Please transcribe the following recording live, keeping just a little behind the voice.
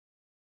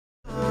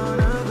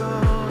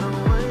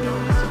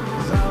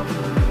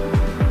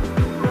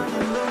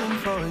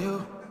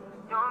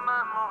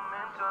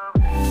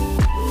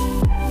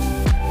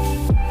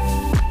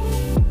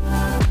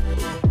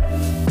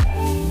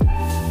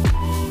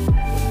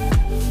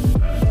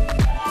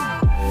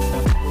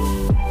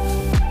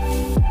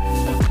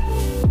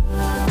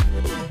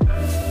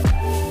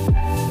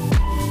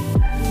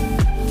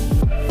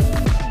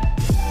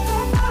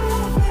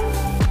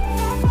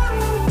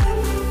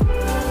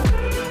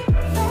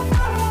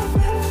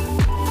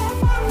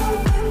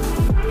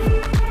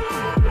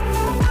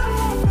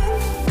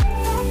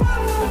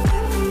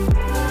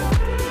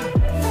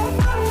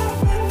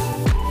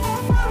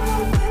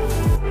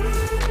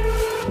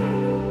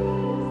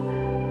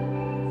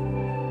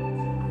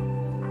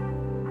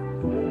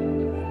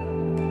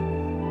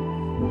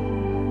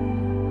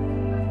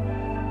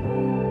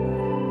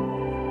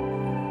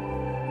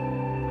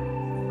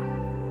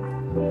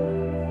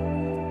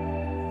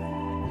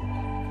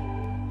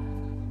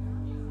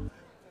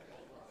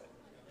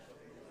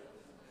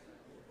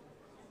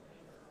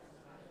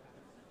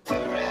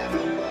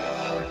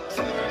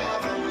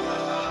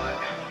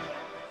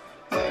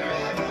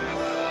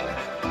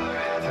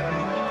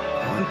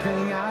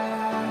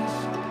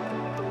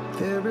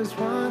There is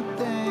one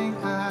thing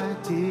I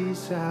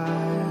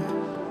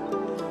desire,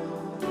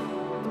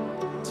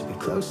 to be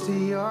close to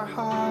your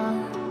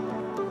heart,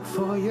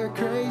 for your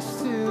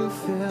grace to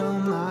fill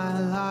my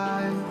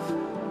life.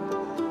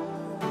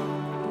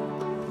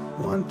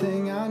 One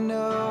thing I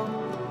know,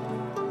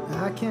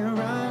 I can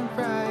run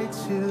right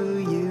to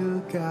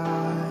you,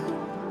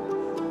 God.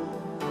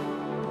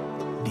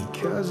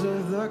 Because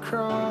of the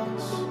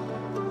cross,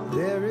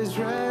 there is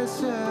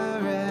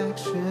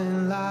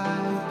resurrection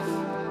life.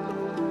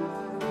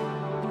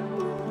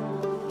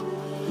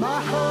 My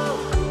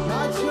hope,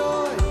 my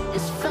joy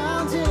is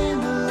found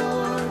in the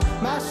Lord.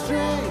 My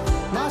strength,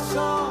 my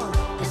song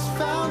is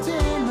found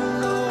in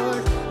the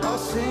Lord. I'll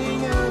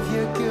sing of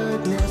your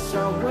goodness,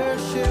 I'll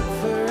worship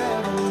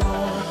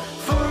forevermore.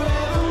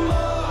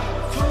 Forevermore,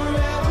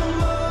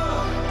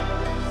 forevermore,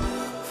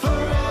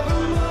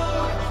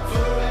 forevermore,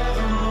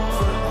 forevermore.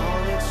 For all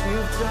that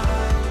you've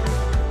done,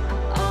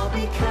 all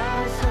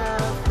because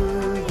of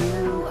who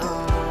you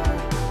are.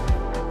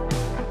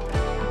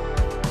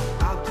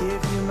 I'll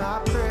give you my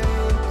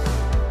praise,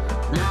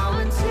 now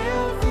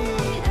until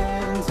the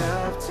end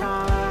of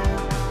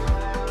time.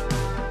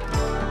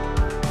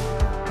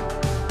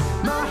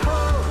 My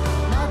hope,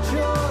 my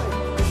joy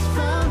is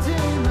found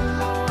in the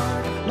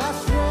Lord. My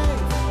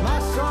strength, my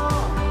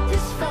song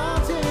is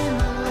found in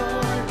the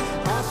Lord.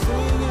 I'll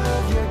sing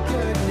of your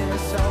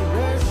goodness, I'll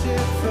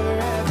worship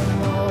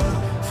forevermore.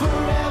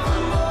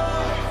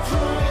 Forevermore,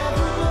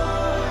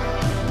 forevermore,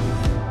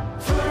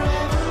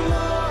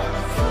 forevermore,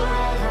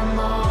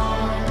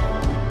 forevermore.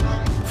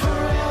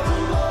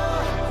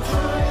 Forevermore,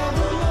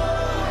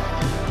 forevermore,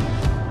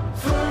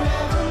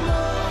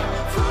 forevermore,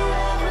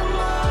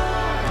 forevermore.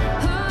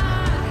 I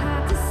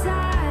have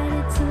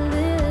decided to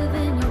live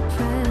in your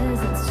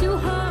presence, to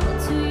hold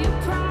to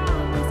your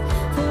promise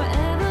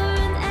forever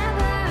and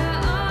ever.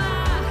 Oh, I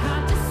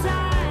have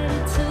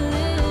decided to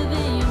live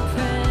in your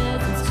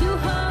presence, to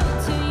hold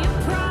to your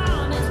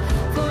promise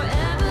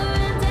forever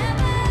and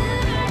ever.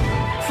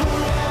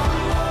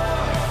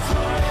 Forevermore,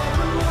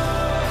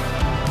 forevermore,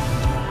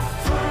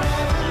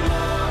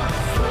 forevermore,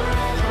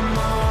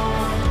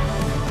 forevermore.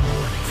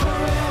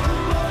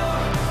 Forevermore,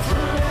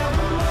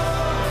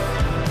 forevermore,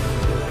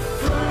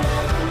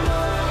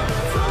 forevermore,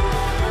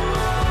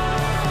 forevermore.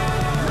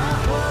 My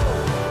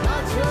hope, my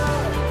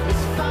joy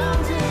is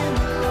found in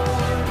the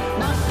Lord.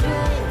 My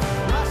strength,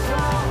 my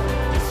song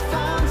is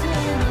found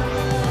in the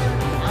Lord.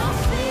 I'll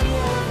sing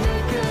of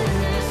your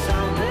goodness,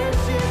 I'll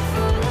worship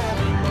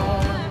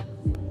forevermore.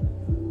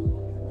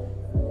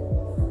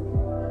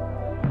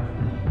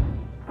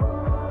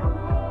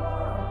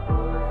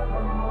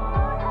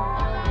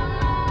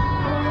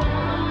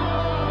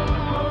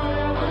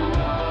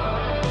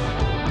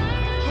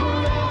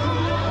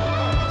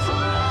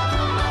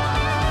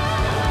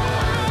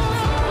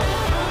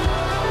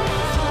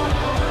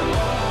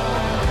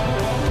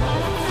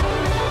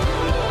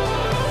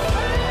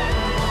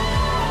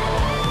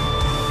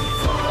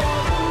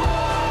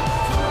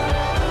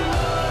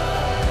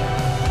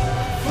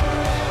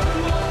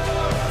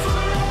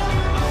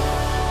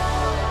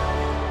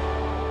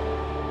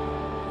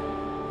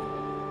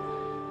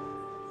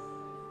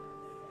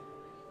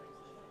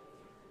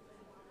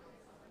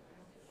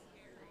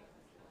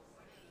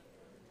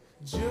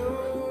 Joy,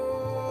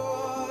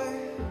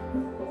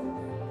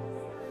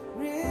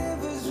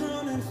 rivers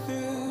running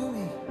through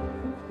me.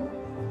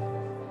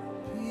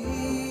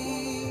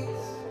 Peace,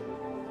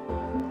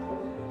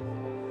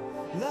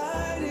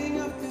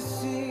 lighting up the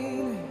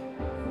scene.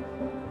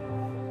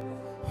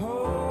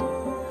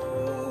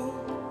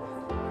 Hope,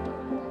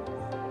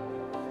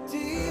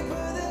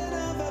 deeper than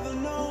I've ever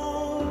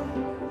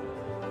known.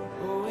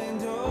 Oh,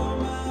 and all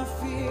my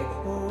fear,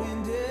 oh,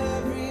 and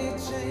every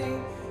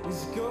chain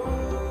is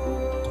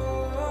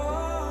gone.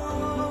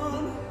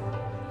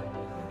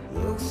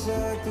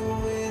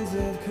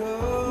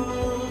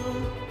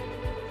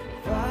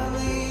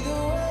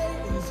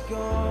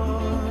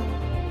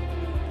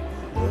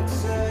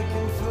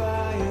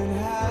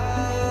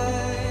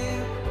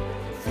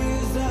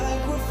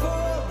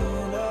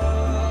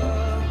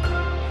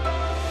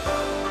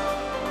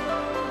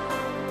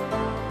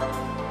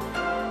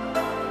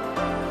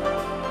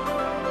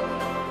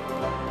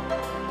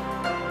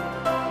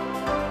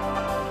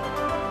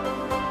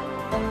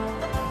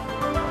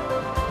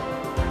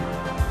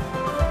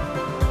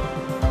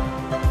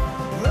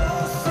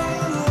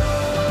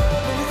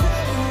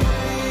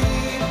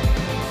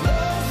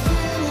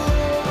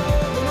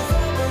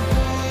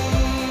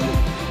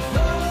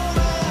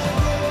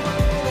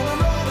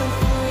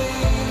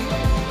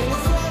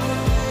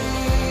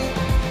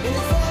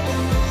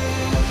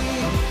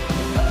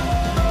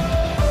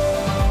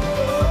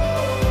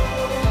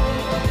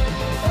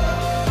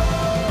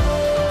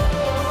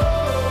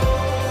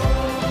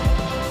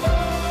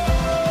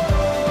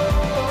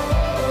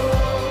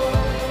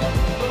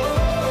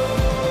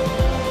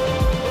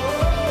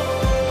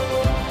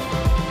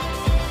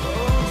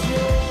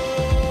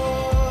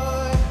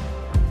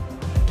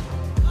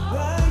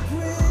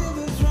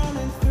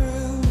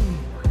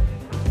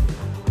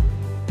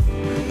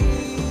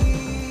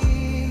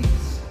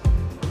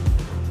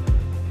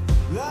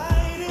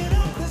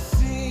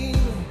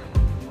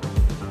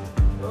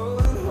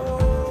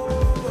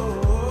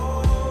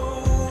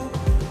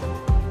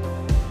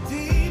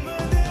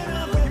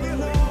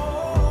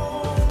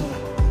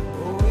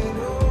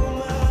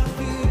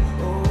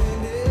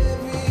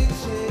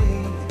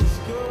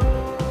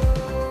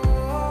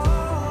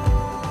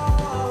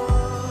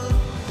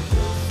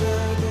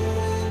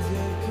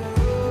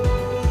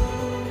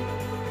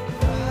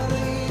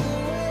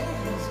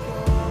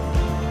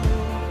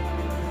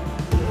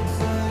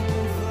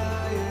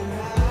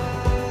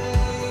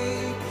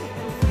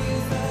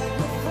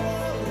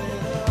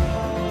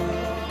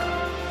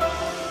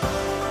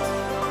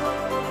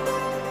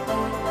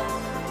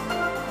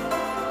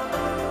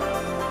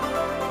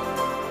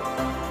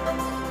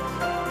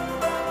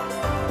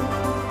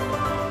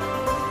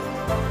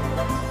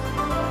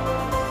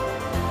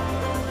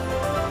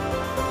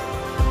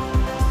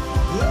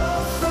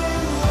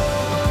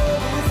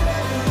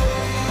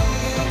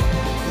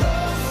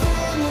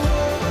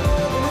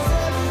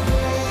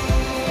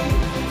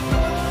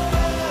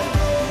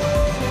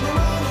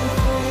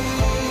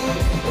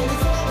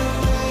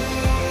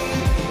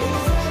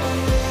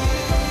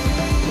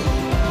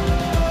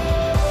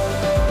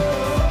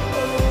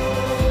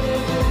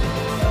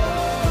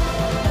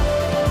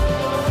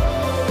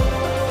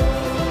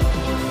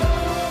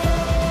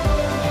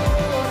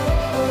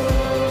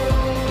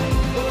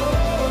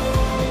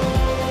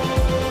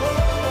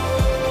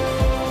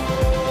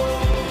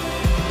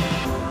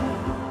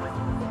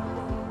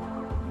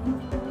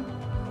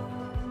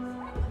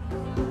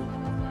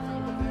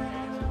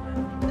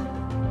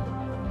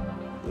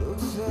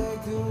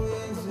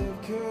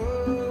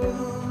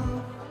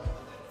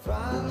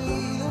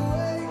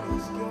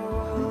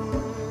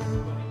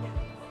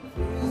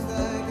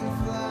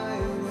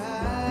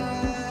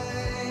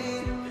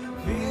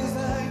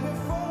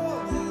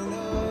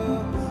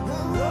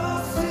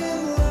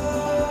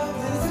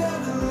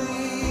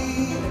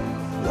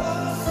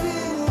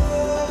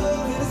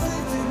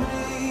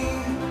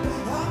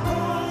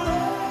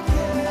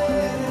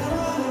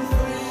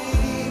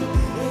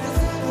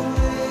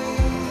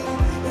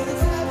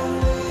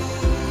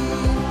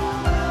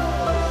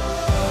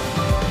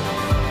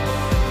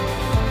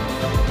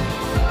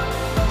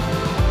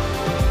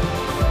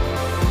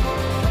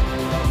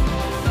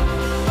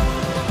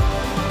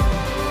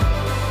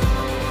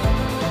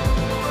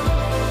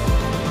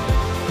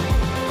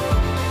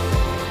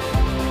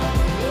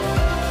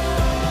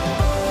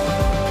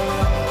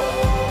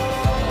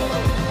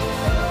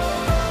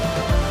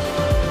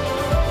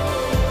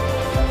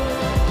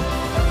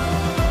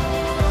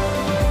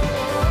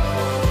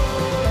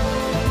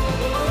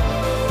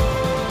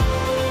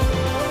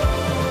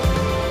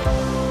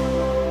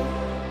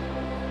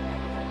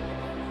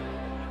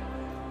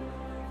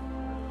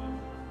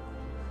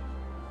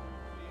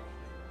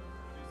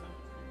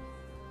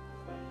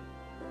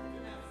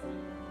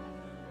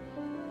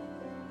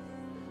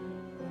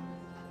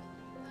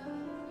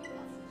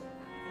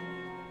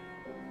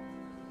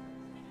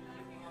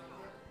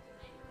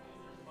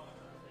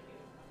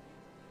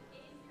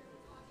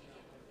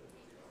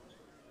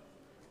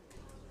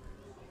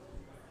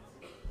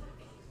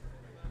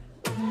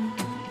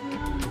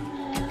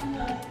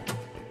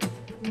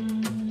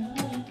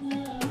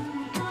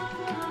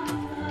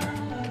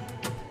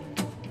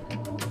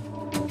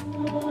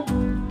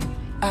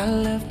 I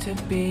love to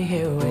be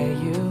here where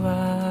you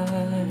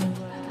are.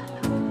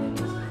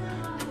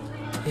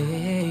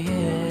 Yeah.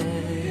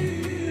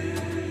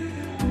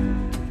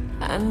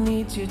 I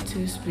need you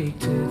to speak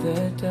to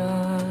the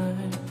dark.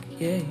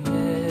 Yeah.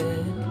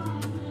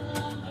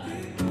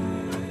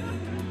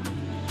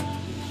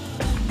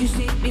 You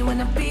see me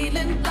when I'm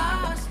feeling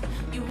lost.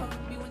 You hold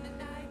me when the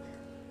night.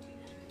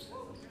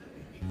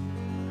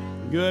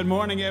 Good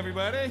morning,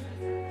 everybody.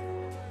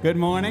 Good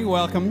morning.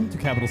 Welcome to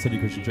Capital City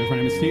Christian Church. My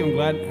name is Steve. I'm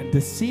glad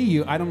to see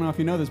you. I don't know if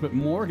you know this, but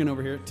Morgan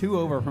over here, 2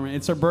 over from me.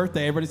 It's her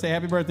birthday. Everybody say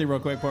happy birthday real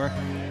quick for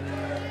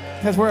her.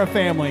 Because we're a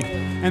family,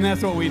 and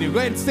that's what we do. Go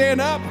ahead and stand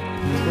up.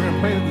 We're going to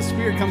pray that the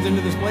Spirit comes into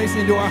this place,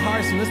 into our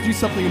hearts, and let's do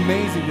something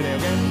amazing today,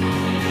 okay?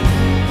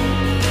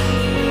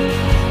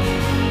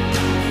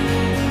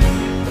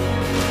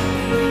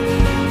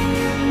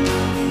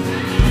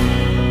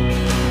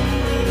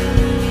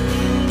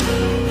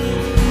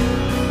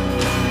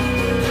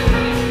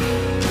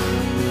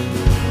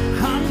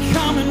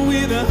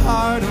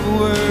 Heart of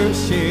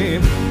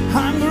worship,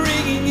 I'm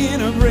bringing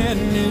in a brand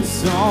new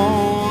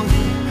song.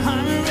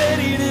 I'm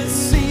ready to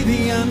see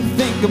the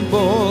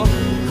unthinkable.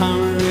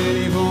 I'm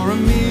ready for a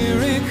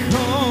miracle.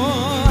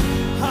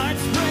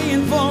 Hearts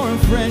praying for a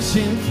fresh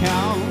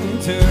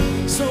encounter.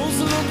 Souls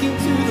looking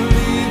to the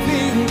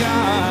living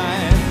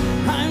God.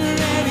 I'm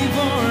ready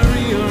for a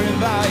real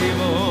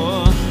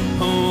revival.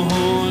 Oh,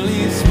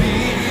 Holy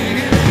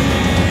Spirit,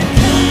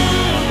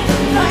 come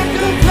like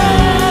a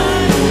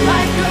flood,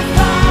 like a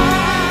fire.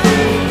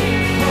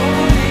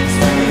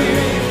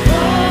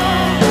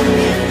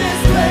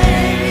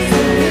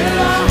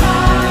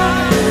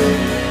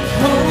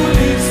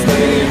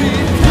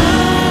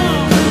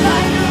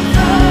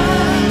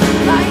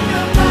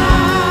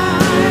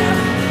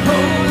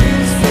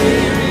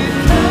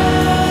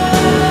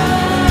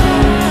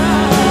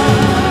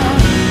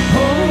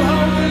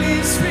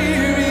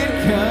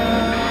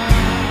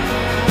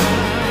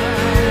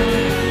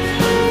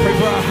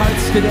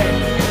 Today,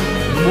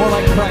 more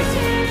like Christ.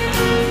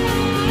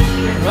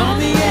 We're on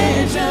the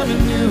edge of a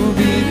new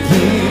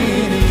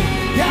beginning.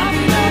 God,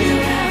 we know you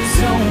have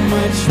so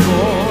much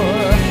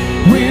more.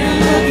 We're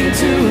looking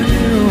to a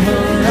new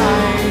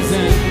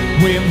horizon.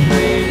 We're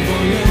praying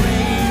for your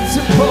rain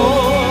to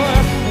pour.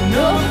 An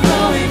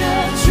overflowing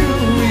of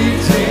true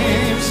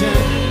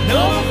redemption. An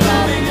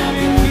overflowing of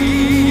your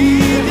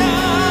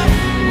kingdom.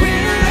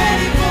 We're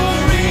ready for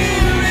a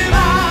real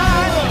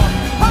revival.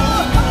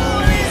 Oh,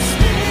 Holy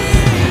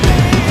Spirit.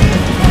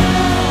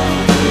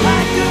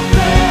 Like a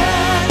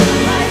flood,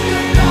 like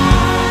a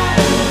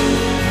fire,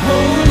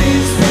 Holy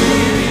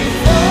Spirit,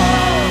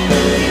 fall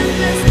in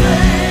this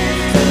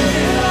place,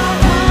 fill our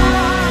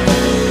hearts.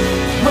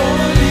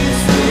 Holy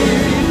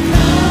Spirit,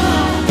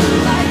 come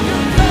like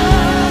a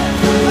flood,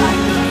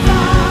 like a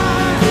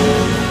fire.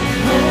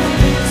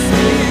 Holy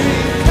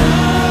Spirit,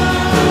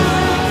 come.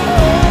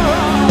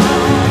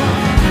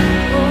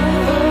 Oh,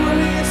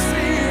 Holy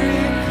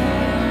Spirit,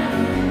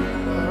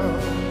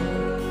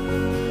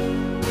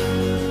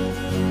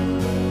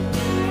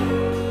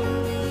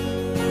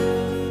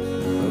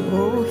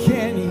 oh,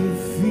 can you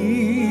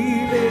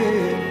feel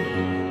it?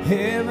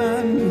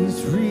 Heaven is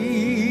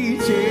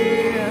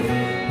reaching.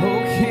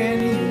 Oh, can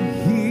you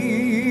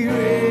hear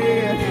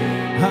it?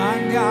 Our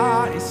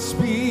God is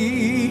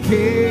speaking.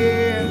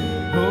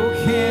 Oh,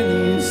 can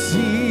you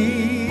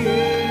see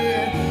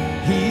it?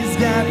 He's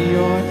got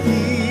your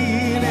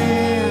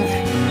healing.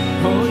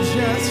 Oh,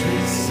 just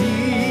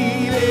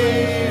receive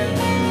it.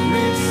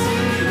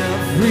 Receive the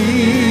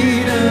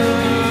freedom.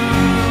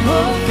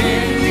 Oh,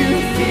 can you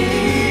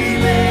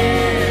feel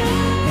it?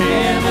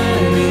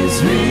 Heaven is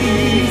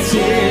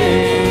reaching.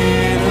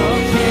 Oh,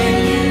 can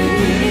you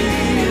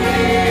hear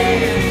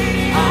it?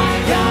 Our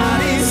God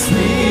is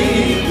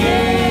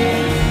speaking.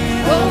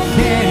 Oh,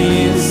 can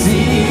you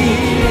see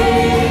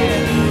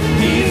it?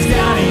 He's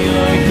got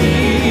your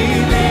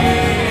healing.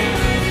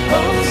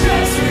 Oh,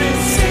 just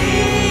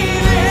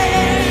receive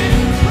it.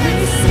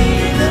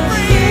 Receive the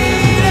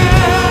freedom.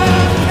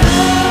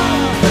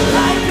 Come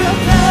like a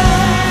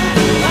flood,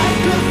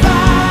 like a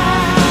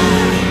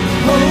fire.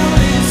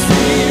 Holy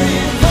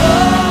Spirit,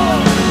 fall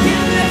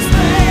in this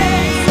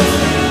place,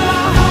 fill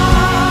our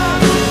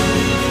hearts.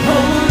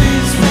 Holy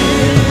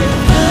Spirit,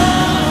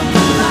 come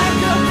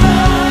like a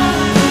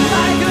flood,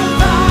 like a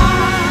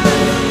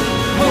fire.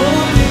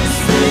 Holy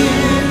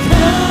Spirit,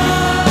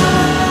 come.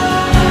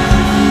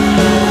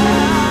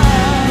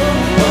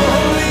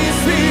 Holy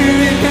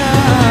Spirit, come.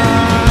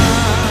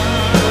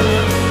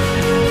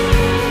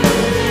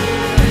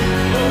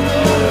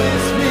 Holy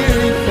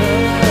Spirit,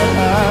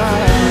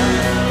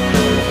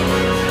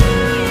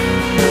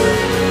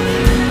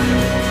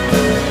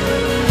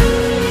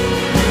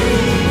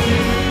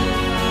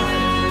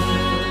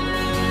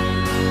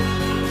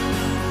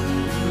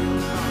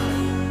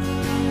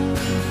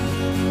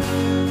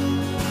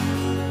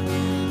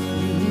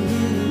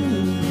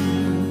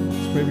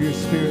 Let's pray for your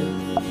Spirit.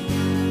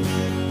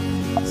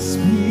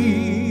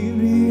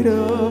 Spirit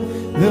of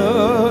the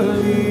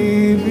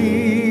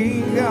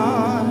living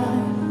God,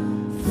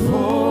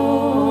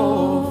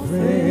 fall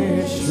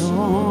fresh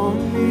on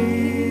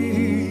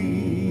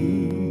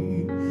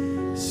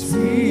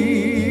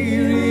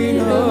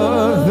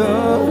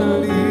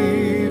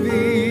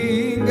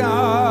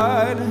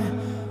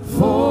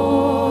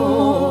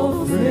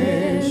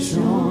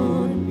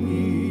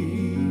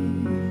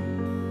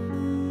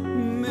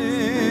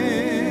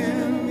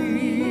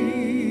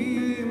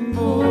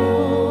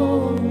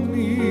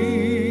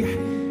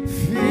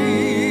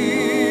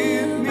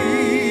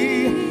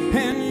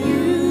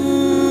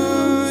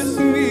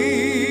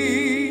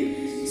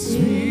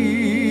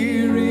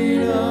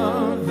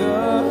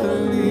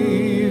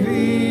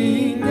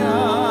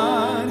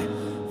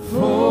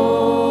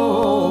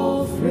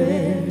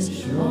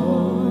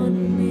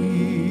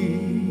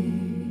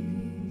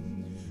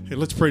Hey,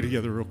 let's pray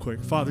together real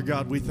quick. Father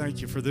God, we thank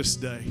you for this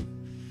day,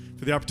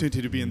 for the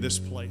opportunity to be in this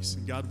place.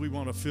 And God, we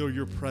want to feel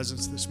your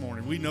presence this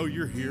morning. We know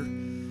you're here.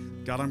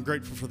 God, I'm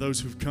grateful for those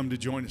who've come to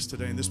join us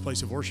today in this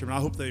place of worship. And I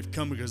hope they've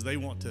come because they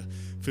want to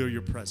feel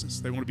your presence.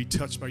 They want to be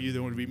touched by you. They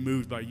want to be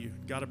moved by you.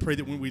 God, I pray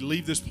that when we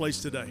leave this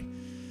place today,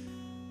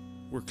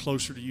 we're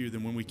closer to you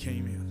than when we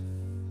came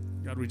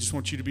in. God, we just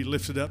want you to be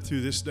lifted up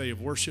through this day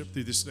of worship,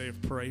 through this day of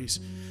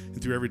praise,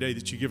 and through every day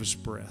that you give us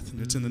breath.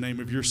 And it's in the name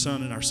of your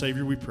Son and our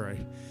Savior we pray.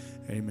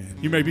 Amen.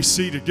 You may be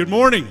seated. Good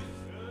morning.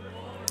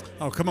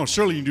 Oh, come on.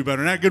 Surely you can do better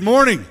than that. Good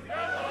morning.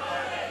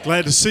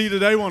 Glad to see you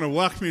today. I want to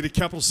welcome you to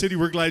Capital City.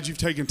 We're glad you've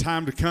taken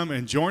time to come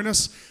and join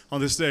us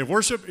on this day of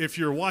worship. If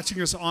you're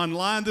watching us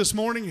online this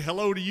morning,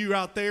 hello to you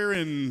out there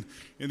in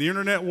the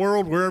internet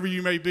world, wherever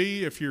you may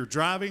be. If you're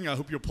driving, I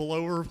hope you'll pull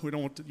over. We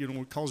don't want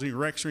to cause any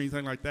wrecks or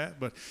anything like that.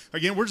 But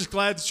again, we're just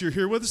glad that you're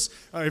here with us.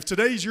 If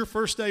today's your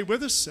first day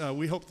with us,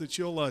 we hope that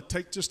you'll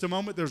take just a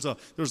moment. There's a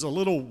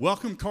little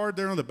welcome card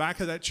there on the back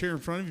of that chair in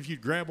front of you. If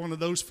you'd grab one of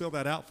those, fill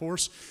that out for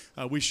us.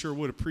 We sure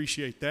would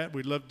appreciate that.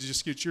 We'd love to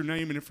just get your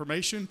name and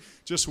information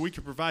just so we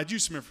can provide you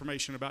some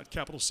information about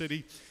Capital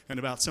City and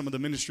about some of the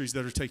ministries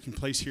that are taking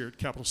place here at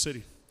Capital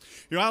City.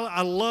 You know,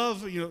 I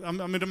love, I'm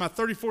into my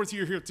 34th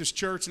year here at this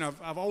church, and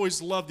I've always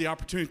loved the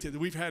opportunity that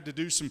we've had to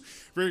do some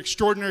very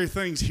extraordinary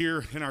things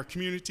here in our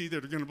community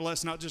that are going to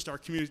bless not just our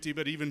community,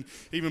 but even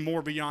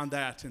more beyond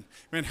that. And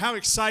man, how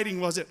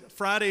exciting was it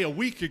Friday a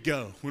week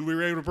ago when we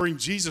were able to bring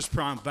Jesus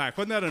Prime back?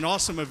 Wasn't that an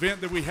awesome event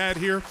that we had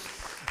here?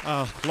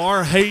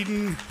 Laura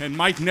Hayden and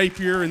Mike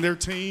Napier and their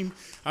team.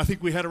 I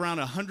think we had around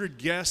 100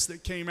 guests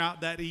that came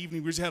out that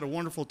evening. We just had a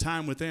wonderful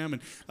time with them.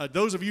 And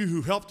those of you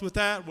who helped with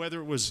that, whether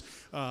it was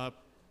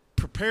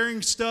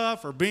preparing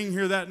stuff or being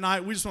here that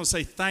night, we just want to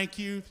say thank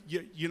you.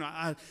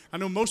 I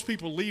know most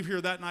people leave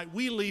here that night.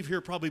 We leave here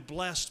probably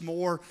blessed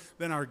more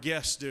than our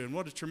guests do. And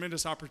what a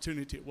tremendous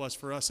opportunity it was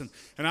for us. And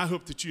I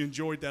hope that you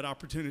enjoyed that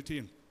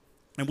opportunity.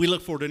 And we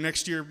look forward to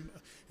next year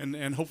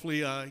and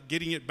hopefully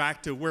getting it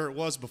back to where it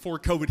was before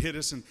COVID hit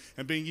us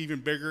and being even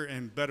bigger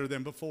and better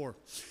than before.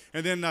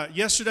 And then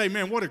yesterday,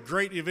 man, what a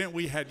great event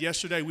we had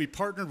yesterday. We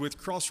partnered with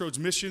Crossroads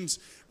Missions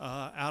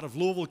out of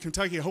Louisville,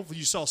 Kentucky. Hopefully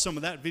you saw some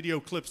of that video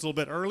clips a little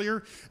bit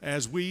earlier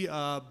as we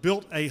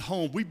built a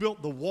home. We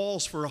built the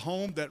walls for a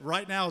home that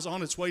right now is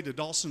on its way to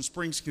Dawson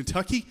Springs,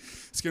 Kentucky.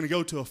 It's going to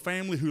go to a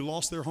family who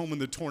lost their home in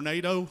the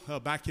tornado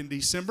back in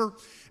December.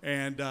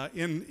 And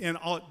in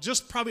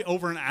just probably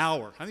over an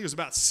hour, I think it was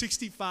about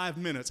 65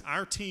 minutes,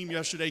 our team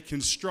yesterday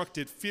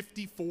constructed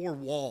 54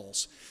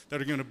 walls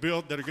that are going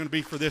to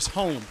be for this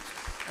home.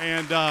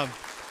 And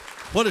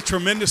what a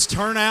tremendous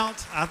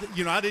turnout.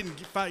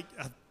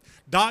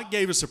 Doc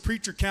gave us a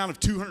preacher count of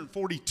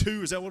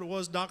 242. Is that what it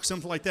was, Doc?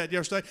 Something like that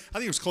yesterday. I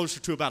think it was closer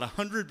to about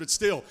 100, but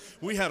still,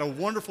 we had a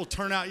wonderful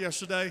turnout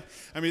yesterday.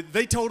 I mean,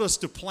 they told us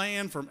to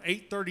plan from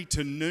 8:30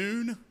 to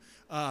noon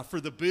for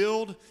the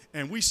build,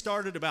 and we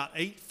started about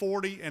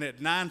 8:40, and at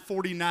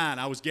 9:49,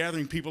 I was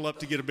gathering people up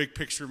to get a big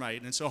picture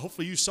made. And so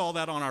hopefully you saw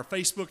that on our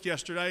Facebook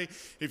yesterday.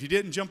 If you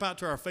didn't, jump out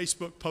to our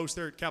Facebook post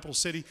there at Capital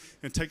City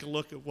and take a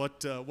look at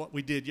what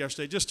we did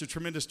yesterday. Just a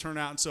tremendous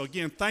turnout. And so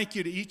again, thank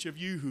you to each of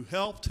you who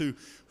helped,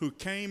 who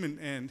came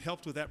and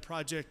helped with that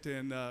project.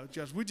 And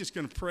we're just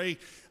going to pray.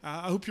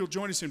 I hope you'll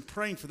join us in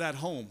praying for that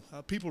home.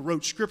 People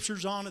wrote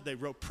scriptures on it. They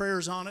wrote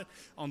prayers on it,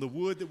 on the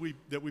wood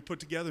that we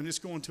put together, and it's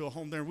going to a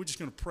home there. We're just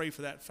going to pray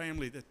for that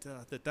family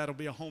that'll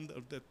be a home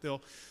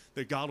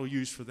that God will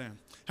use for them.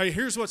 Hey,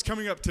 here's what's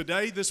coming up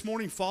today. This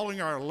morning, following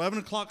our 11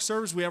 o'clock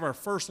service, we have our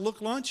first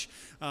look lunch.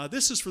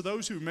 This is for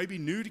those who may be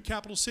new to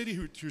Capital City,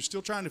 who are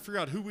still trying to figure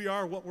out who we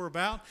are, what we're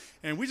about.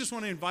 And we just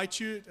want to invite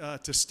you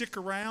to stick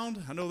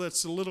around. I know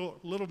that's a little.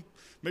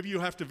 Maybe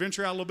you'll have to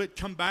venture out a little bit,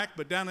 come back.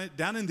 But down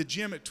in the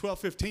gym at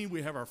 12:15,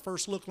 we have our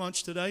first look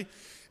lunch today.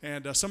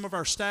 And some of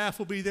our staff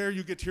will be there.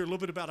 You'll get to hear a little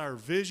bit about our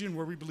vision,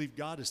 where we believe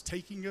God is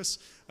taking us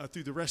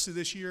through the rest of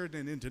this year and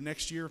then into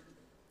next year.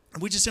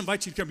 And we just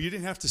invite you to come. You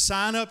didn't have to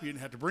sign up. You didn't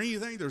have to bring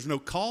anything. There's no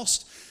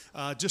cost.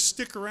 Just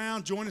stick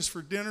around. Join us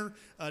for dinner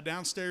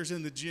downstairs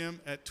in the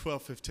gym at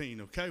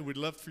 12:15, okay? We'd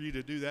love for you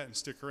to do that and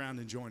stick around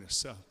and join us.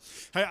 So,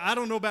 hey, I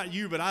don't know about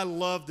you, but I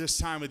love this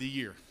time of the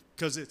year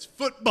because it's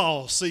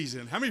football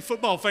season. How many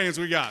football fans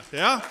we got?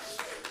 Yeah?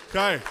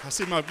 Okay, I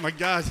see my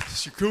guy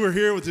Shakur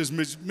here with his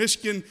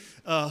Michigan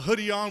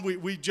hoodie on.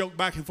 We joke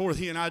back and forth,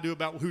 he and I do,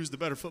 about who's the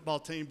better football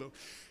team. But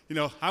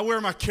I wear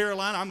my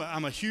Carolina.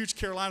 I'm a huge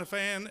Carolina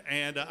fan,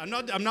 and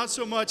I'm not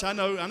so much. I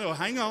know.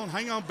 Hang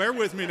on. Bear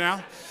with me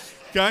now.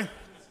 Okay.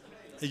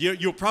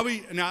 You'll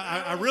probably now.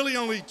 I really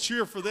only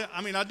cheer for them.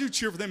 I mean, I do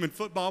cheer for them in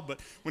football, but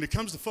when it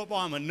comes to football,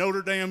 I'm a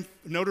Notre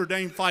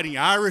Dame Fighting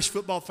Irish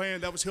football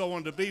fan. That was who I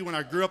wanted to be when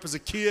I grew up as a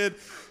kid.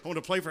 I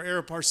wanted to play for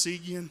Ara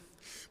Parsegian.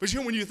 But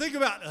when you think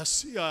about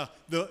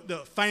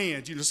the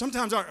fans,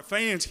 sometimes our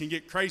fans can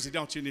get crazy,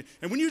 don't you?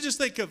 And when you just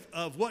think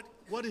of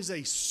what is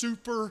a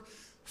super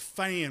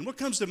fan, what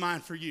comes to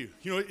mind for you?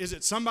 You know, is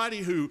it somebody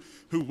who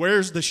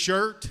wears the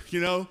shirt,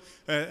 you know,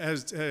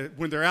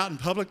 when they're out in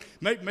public?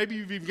 Maybe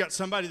you've even got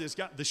somebody that's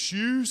got the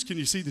shoes. Can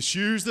you see the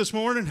shoes this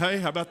morning? Hey,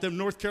 how about them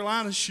North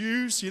Carolina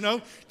shoes, you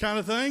know, kind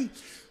of thing?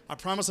 I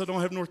promise I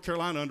don't have North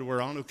Carolina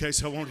underwear on, okay,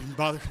 so I won't even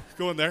bother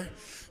going there.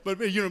 But,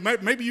 you know,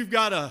 maybe you've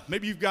got,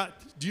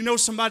 do you know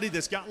somebody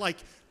that's got like,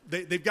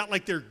 they've got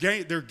like their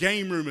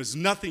game room is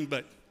nothing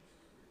but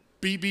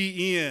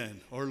BBN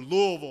or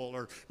Louisville,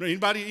 or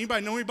anybody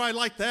know anybody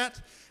like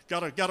that?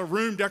 Got a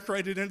room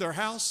decorated in their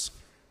house?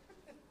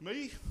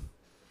 Me?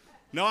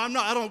 No, I'm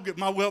not. I don't get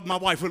my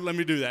wife wouldn't let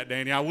me do that,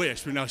 Danny. I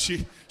wish, but no,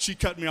 she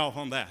cut me off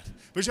on that.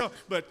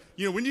 But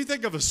you know, when you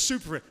think of a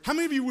super fan, how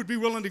many of you would be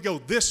willing to go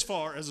this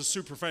far as a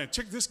super fan?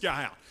 Check this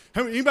guy out.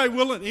 Anybody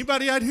willing?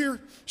 Anybody out here?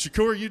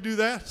 Shakur, you do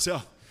that?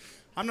 So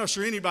I'm not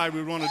sure anybody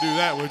would want to do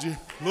that, would you?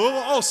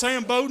 Louisville? Oh,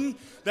 Sam Bowden.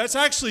 That's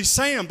actually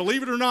Sam,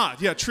 believe it or not.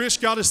 Yeah,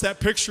 Trish got us that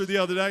picture the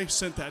other day,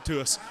 sent that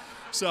to us.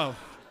 So,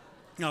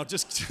 no,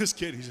 just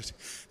kidding.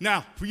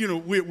 Now, you know,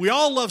 we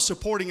all love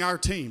supporting our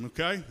team,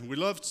 okay? We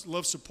love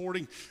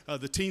supporting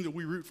the team that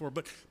we root for.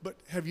 But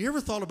have you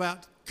ever thought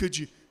about could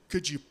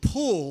you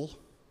pull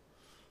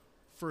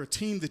for a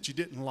team that you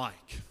didn't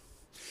like?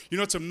 You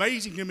know, it's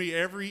amazing to me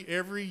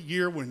every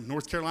year when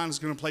North Carolina's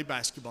going to play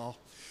basketball,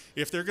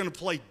 if they're going to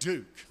play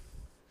Duke,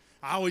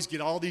 I always get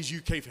all these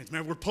UK fans,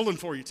 man, we're pulling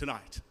for you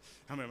tonight.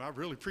 I mean, I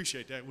really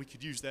appreciate that. We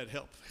could use that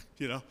help,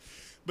 you know.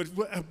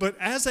 But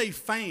as a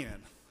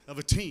fan of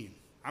a team,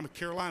 I'm a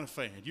Carolina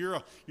fan. You're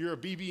a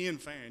BBN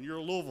fan. You're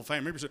a Louisville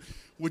fan. Maybe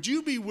would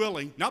you be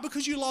willing, not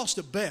because you lost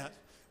a bet,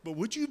 but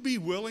would you be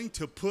willing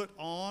to put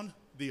on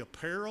the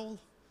apparel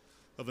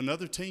of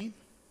another team?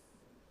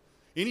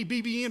 Any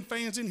BBN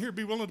fans in here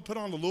be willing to put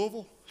on the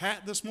Louisville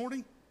hat this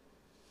morning?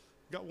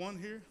 Got one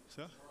here?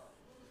 So,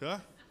 yeah,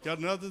 got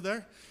another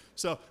there?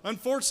 So,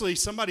 unfortunately,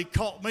 somebody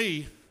caught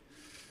me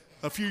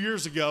a few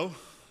years ago.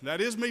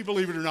 That is me,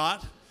 believe it or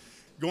not,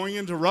 going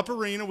into Rupp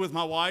Arena with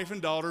my wife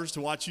and daughters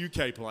to watch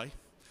UK play.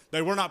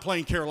 They were not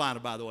playing Carolina,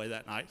 by the way,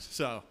 that night.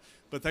 So,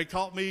 but they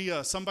caught me,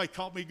 somebody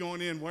caught me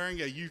going in wearing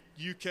a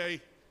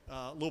UK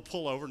little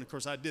pullover. And, of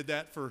course, I did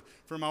that for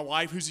my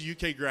wife, who's a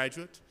UK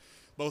graduate.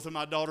 Both of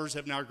my daughters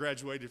have now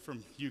graduated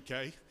from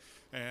UK.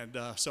 And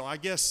so I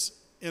guess,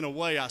 in a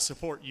way, I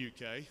support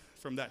UK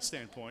from that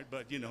standpoint.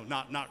 But, you know,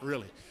 not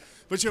really.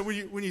 But you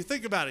know, when you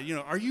think about it, you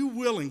know,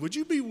 would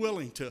you be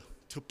willing to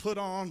put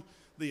on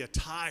the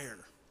attire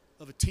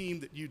of a team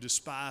that you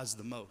despise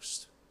the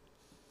most?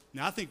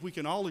 Now, I think we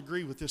can all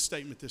agree with this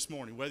statement this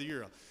morning. Whether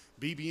you're a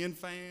BBN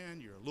fan,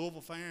 you're a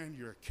Louisville fan,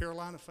 you're a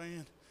Carolina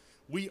fan,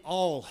 we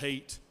all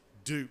hate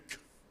Duke.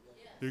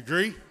 You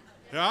agree?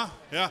 Yeah?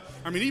 Yeah.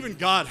 I mean, even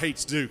God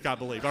hates Duke, I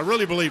believe. I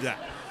really believe that.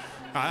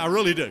 I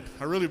really do.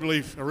 I really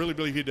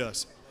believe he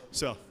does.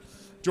 So,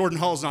 Jordan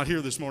Hall's not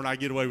here this morning. I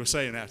get away with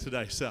saying that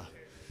today. So,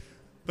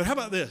 but how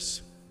about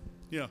this?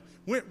 You know,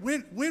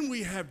 when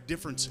we have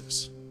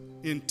differences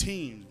in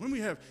teams, when we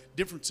have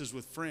differences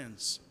with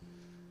friends,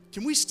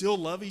 can we still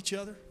love each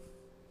other?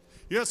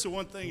 You know, that's the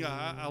one thing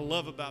I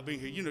love about being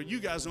here. You know, you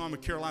guys know I'm a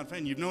Carolina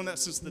fan. You've known that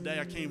since the day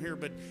I came here,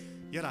 but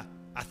yet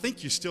I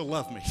think you still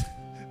love me.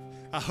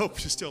 I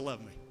hope you still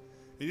love me.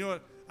 And you know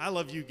what? I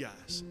love you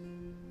guys.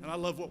 And I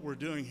love what we're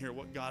doing here,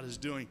 what God is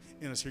doing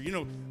in us here. You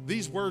know,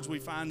 these words we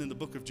find in the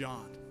book of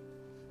John.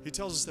 He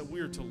tells us that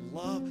we are to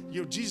love.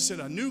 You know, Jesus said,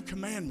 a new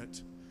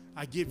commandment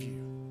I give you,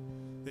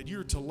 that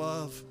you're to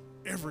love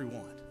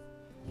everyone.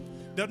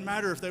 Doesn't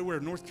matter if they wear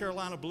North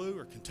Carolina blue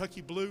or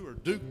Kentucky blue or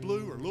Duke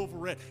blue or Louisville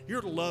red.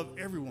 You're to love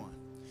everyone.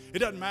 It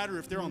doesn't matter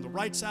if they're on the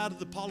right side of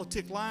the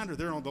politic line or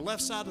they're on the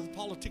left side of the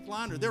politic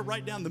line or they're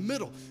right down the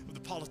middle of the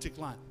politic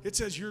line. It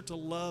says you're to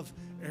love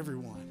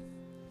everyone.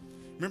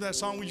 Remember that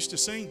song we used to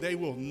sing? They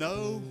will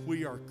know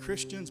we are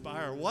Christians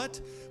by our what?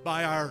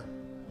 By our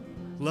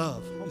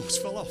love.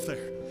 Almost fell off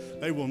there.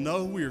 They will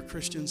know we are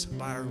Christians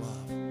by our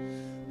love.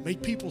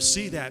 Make people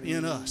see that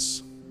in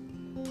us.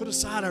 Put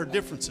aside our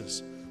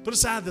differences. Put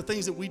aside the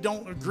things that we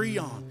don't agree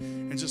on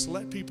and just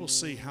let people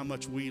see how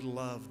much we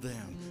love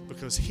them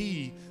because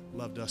He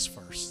loved us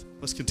first.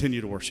 Let's continue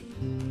to worship.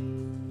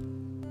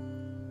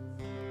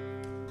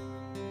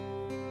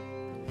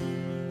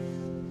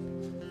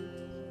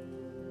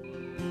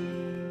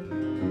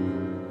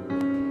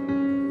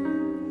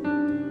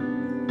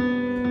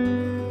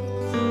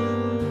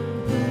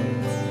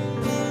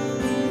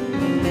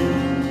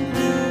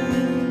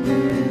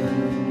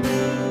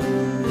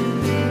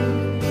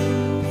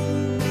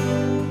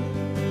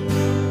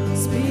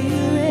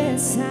 Spirit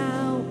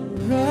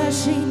sound,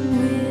 rushing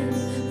wind,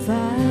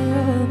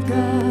 fire of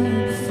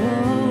God,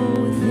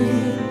 fall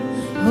within.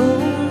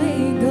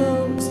 Holy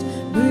Ghost,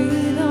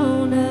 breathe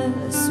on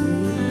us, we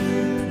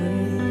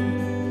pray.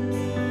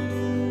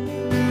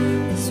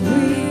 As we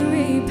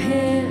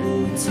repent, we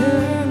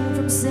turn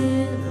from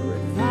sin,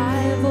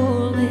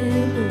 revival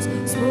enters,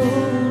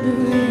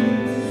 smoldering.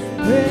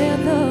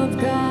 Breath of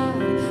God,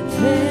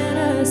 fan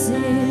us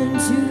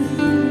into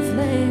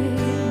flame.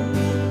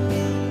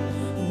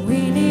 We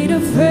need a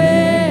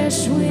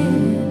fresh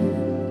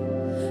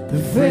wind, the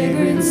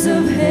fragrance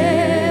of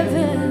heaven.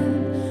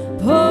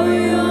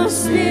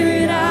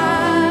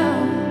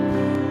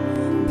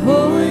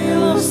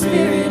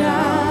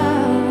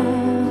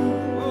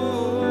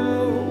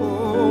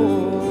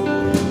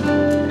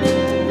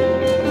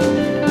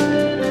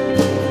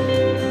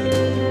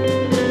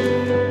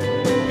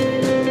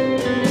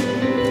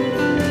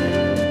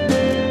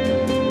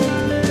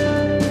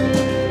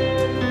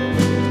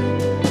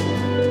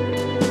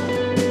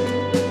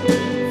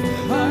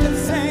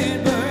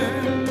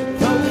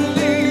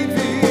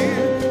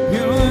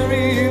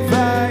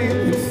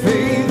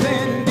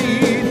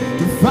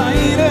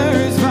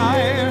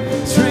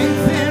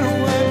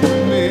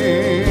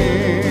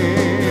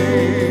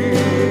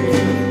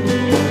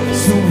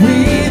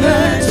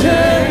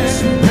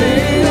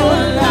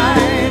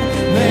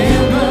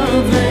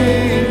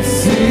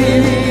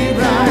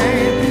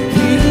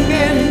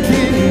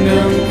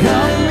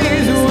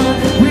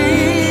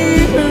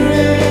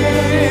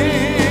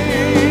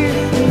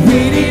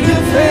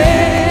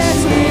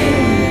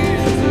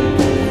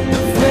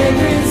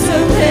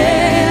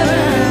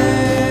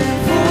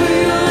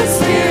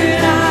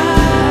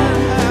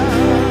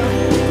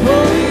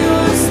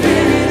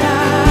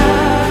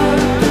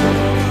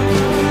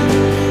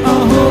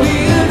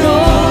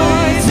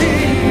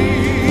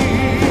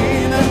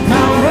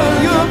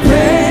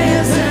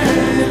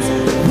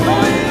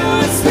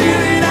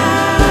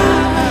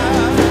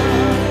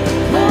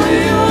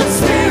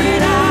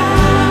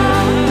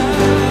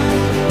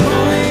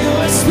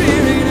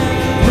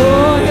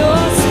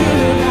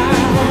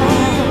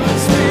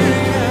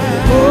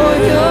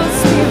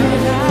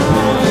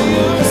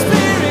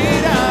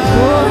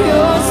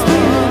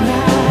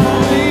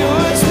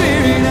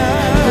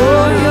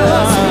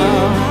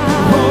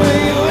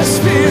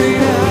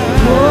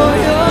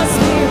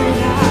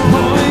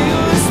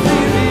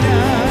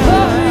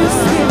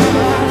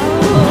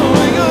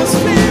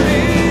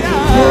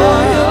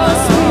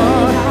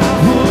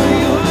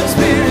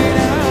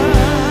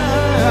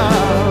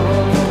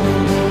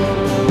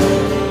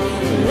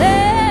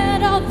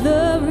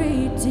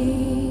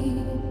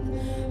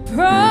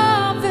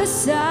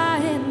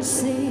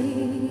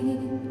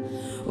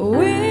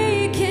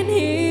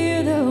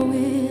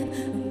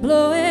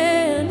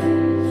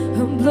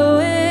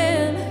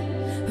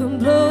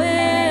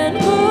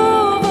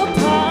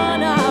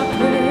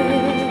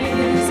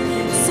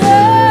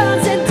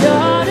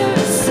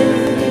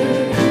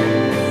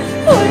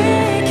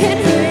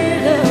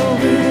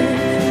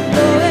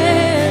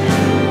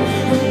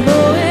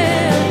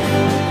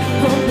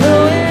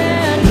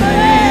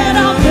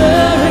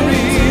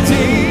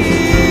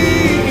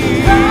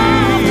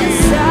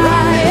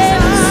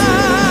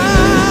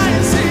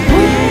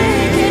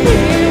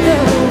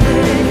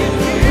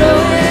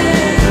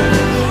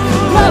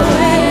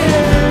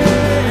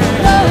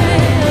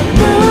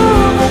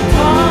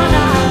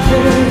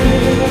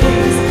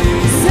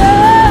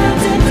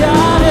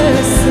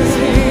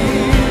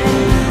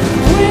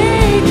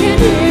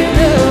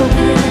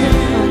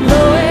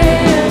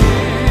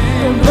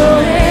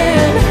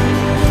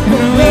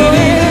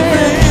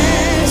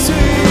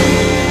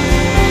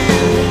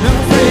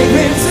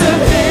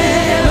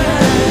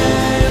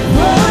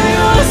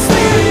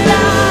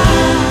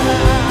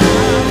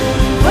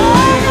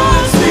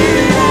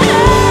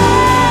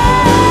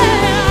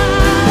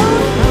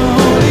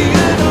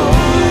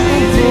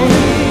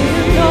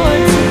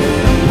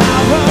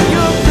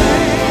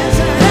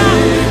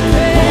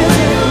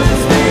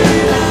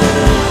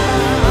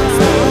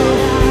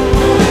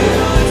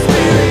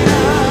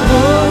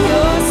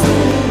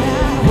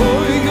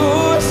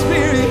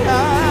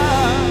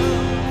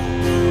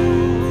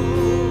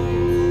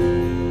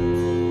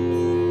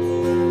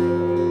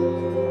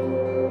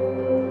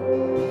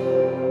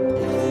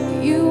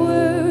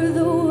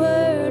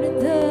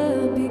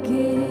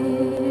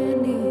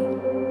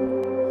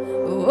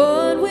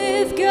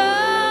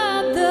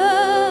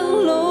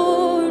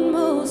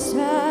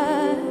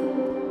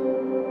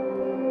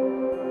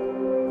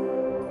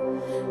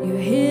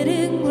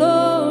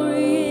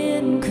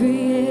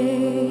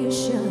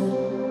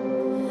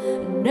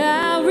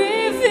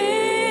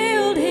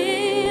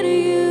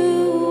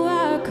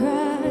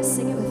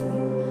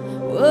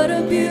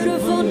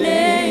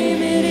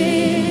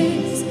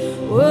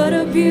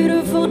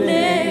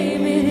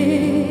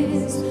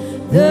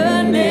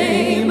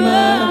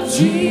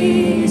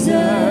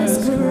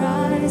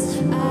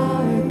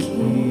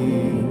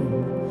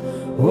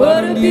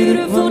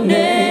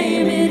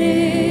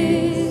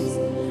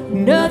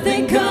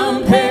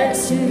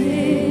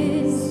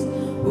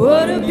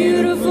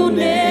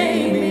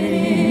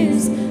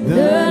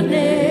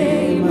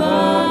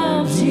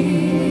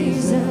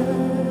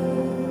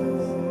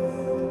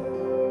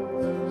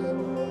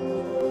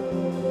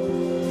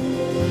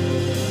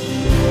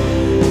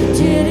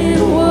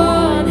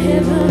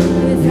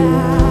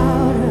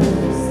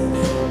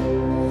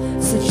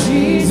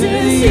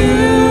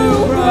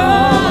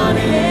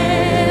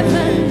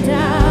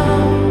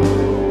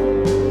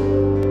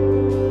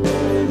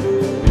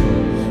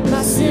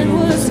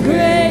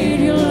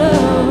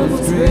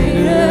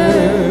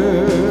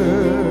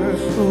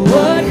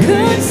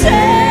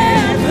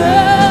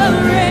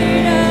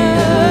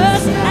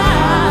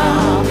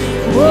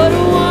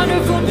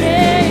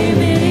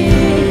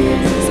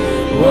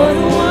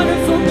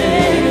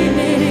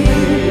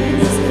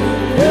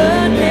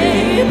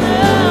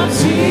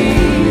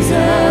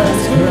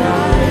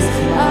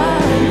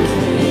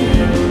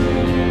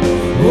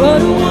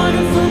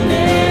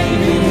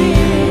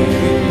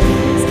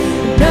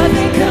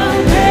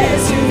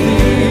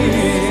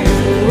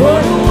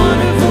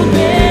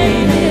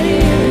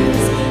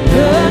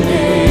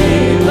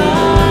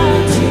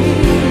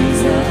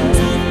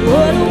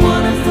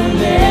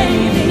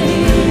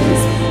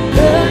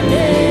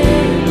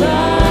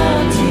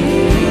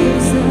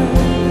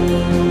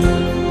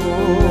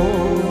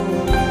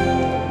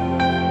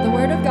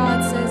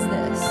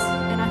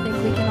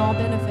 we can all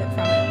benefit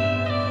from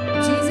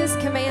it. Jesus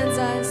commands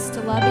us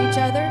to love each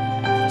other.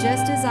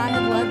 Just as I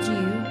have loved you,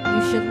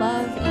 you should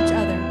love each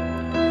other.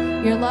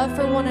 Your love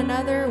for one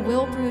another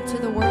will prove to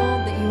the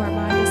world that you are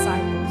my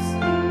disciples.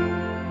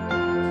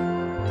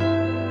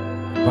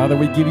 Father,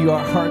 we give you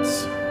our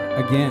hearts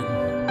again.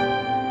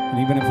 And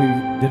even if we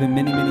did it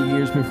many, many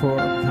years before,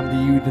 we come to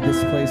you to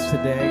this place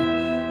today,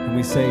 and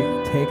we say,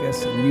 take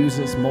us and use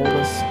us, mold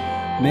us,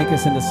 make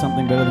us into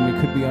something better than we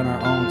could be on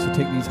our own. So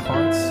take these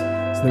hearts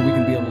so that we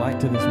can be a light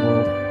to this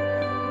world.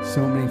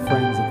 So many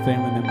friends and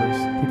family members,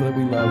 people that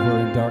we love who are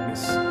in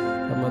darkness.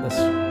 God, let us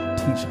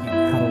teach you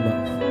how to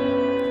love.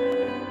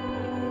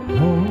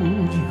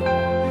 Hold you.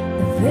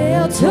 The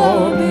veil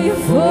tore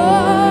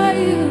before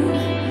you,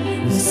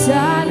 the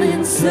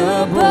silence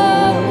the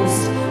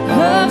boast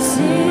of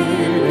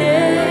sin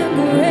and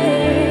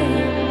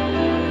grave.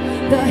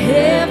 The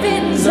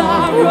heavens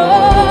are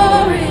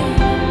roaring,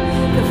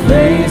 the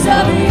praise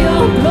of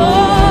your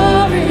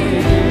glory.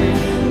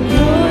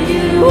 For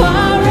you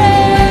are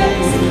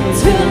raised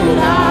to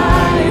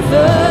life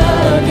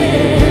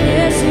again.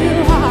 Yes, you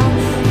are.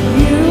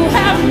 You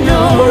have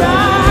no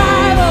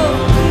rival.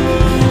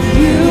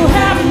 You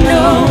have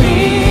no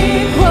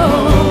equal.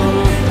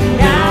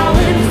 Now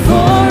and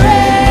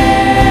forever,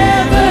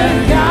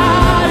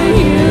 God,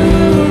 you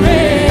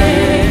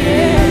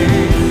reign.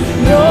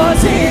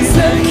 Yours is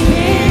the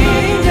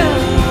kingdom.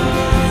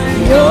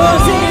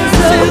 Yours is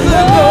the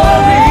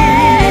glory.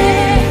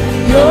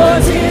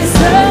 Yours is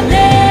the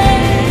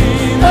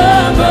name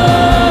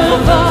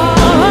above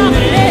all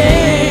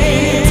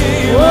names.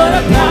 What a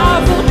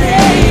powerful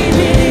name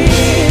it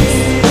is.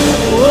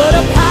 What a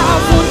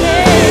powerful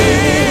name.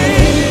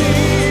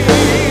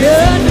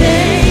 The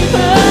name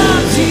of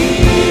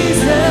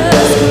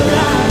Jesus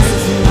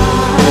Christ,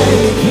 my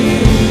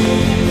King.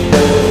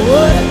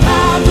 What a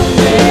powerful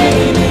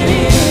name it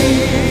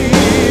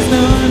is.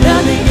 No,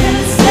 nothing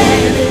can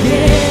stand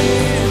against.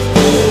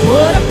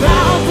 What a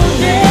powerful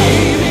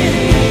name it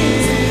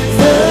is.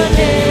 The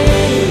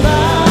name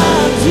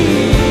of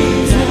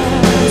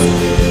Jesus.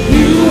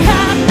 You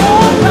have no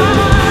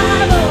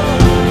rival.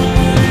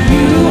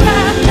 You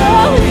have no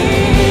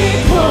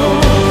equal.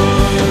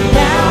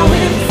 Now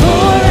and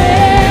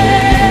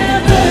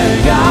forever,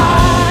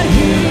 God,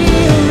 He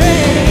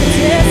reigns.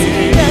 Yes, He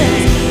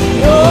does.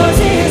 Yours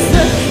is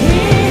the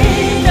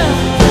kingdom.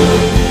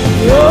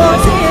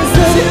 Yours is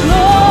the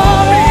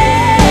glory.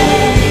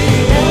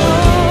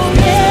 Oh,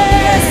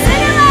 yes,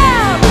 sing it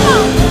loud. Come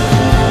on.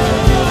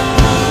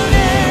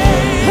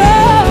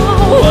 Oh,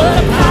 what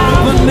a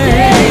powerful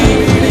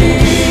name it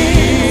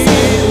is.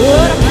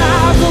 What a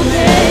powerful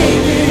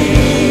name it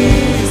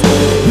is.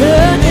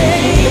 The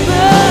name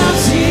of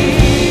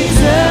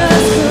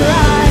Jesus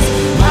Christ,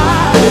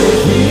 my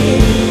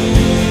King.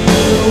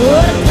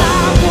 What a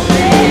powerful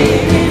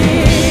name it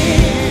is.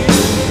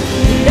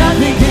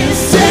 Nothing can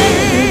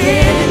stand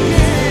against.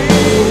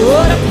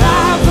 What a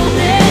powerful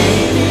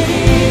name it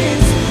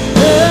is.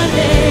 The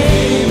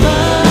name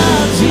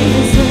of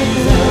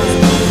Jesus.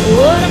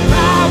 What a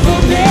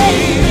powerful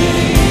name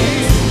it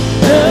is.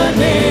 The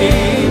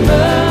name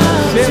of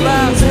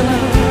Jesus.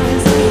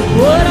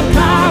 What a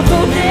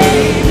powerful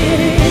name it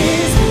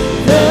is.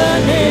 The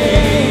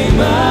name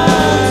of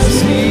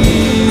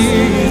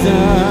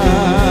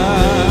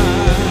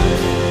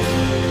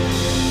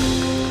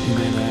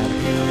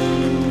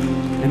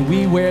And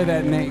we wear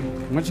that name.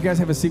 Why don't you guys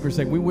have a secret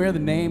second? We wear the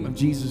name of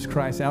Jesus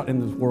Christ out in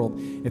this world.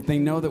 If they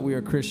know that we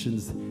are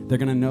Christians, they're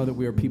going to know that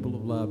we are people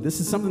of love. This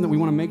is something that we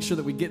want to make sure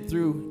that we get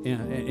through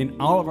in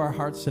all of our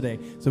hearts today,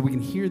 so we can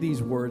hear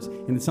these words,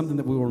 and it's something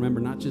that we will remember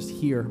not just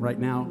here right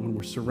now when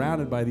we're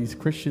surrounded by these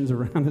Christians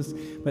around us,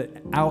 but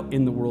out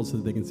in the world so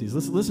that they can see us.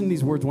 Listen to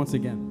these words once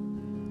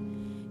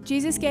again.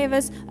 Jesus gave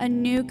us a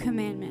new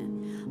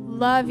commandment.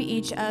 Love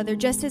each other.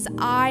 Just as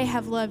I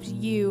have loved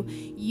you,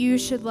 you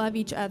should love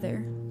each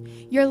other.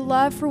 Your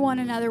love for one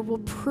another will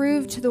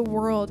prove to the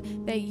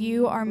world that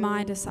you are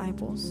my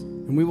disciples.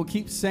 And we will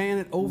keep saying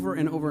it over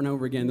and over and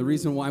over again. The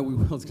reason why we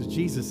will is because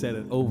Jesus said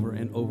it over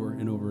and over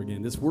and over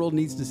again. This world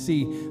needs to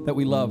see that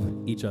we love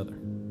each other.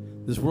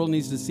 This world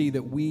needs to see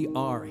that we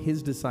are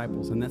His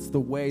disciples, and that's the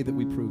way that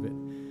we prove it.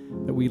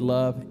 That we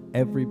love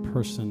every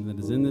person that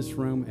is in this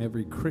room,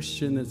 every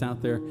Christian that's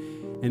out there,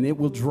 and it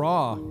will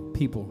draw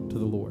people to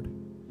the Lord.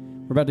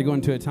 We're about to go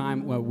into a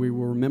time where we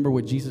will remember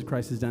what Jesus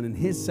Christ has done, and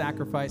His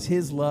sacrifice,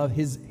 His love,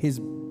 His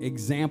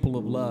example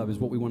of love is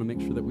what we want to make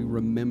sure that we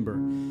remember.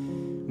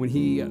 When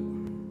He,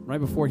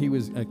 right before He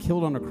was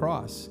killed on a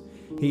cross,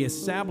 He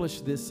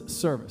established this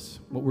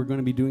service, what we're going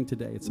to be doing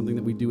today. It's something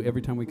that we do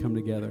every time we come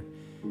together.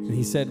 And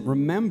He said,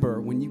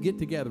 remember, when you get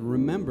together,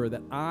 remember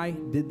that I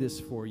did this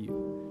for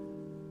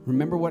you.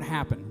 Remember what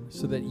happened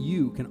so that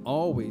you can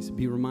always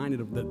be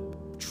reminded of the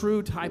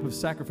true type of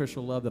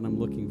sacrificial love that I'm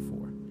looking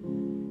for.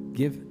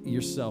 Give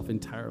yourself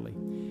entirely.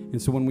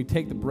 And so when we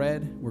take the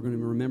bread, we're going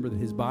to remember that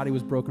His body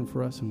was broken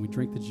for us, and we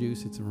drink the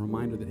juice, it's a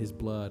reminder that His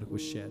blood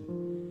was shed.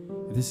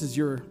 If this is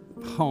your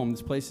home,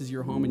 this place is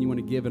your home, and you want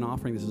to give an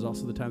offering, this is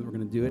also the time that we're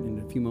going to do it. In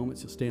a few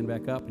moments, you'll stand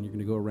back up, and you're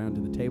going to go around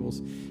to the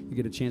tables. You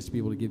get a chance to be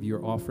able to give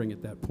your offering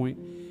at that point.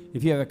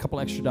 If you have a couple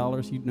extra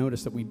dollars, you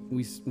notice that we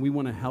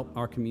want to help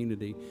our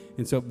community.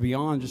 And so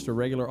beyond just a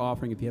regular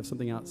offering, if you have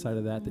something outside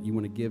of that you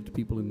want to give to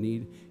people in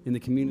need in the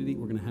community,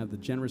 we're going to have the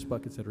generous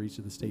buckets that are each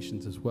of the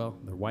stations as well.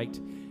 They're white,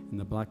 and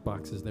the black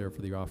box is there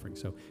for the offering.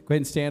 So go ahead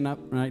and stand up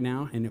right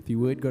now, and if you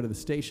would, go to the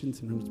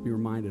stations and let's be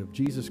reminded of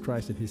Jesus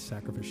Christ and his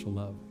sacrificial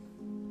love.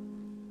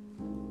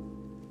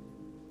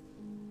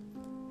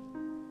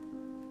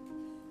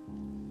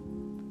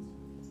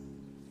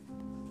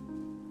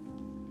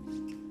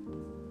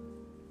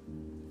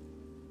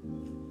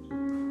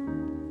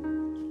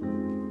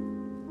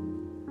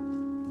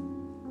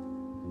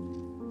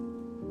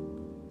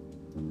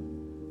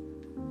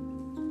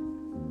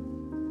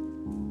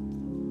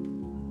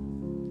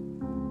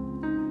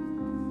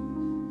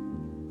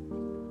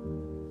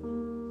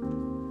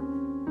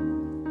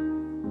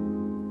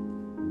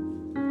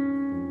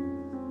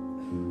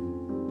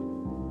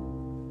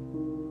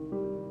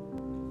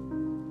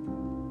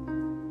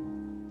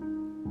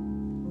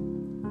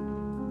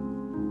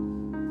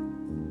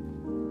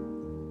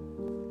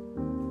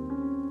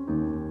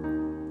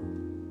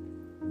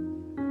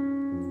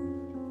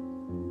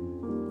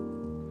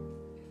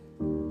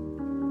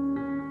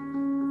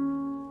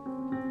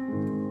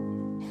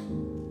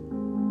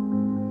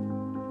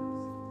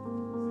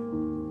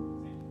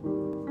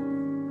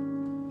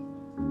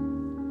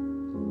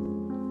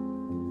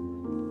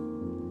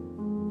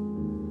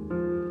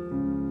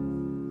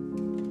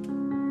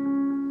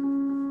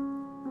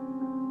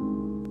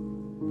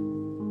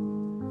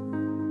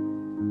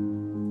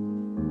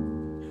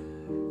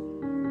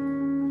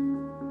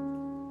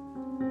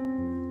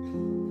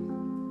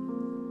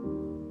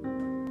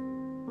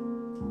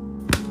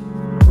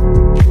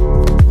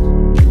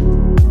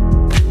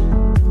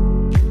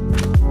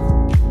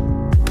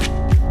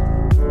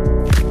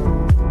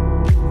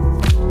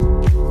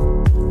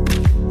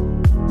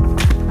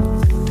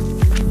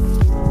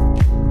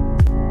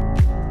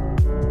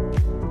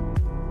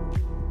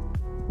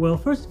 Well,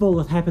 first of all,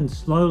 it happened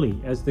slowly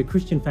as the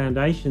Christian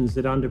foundations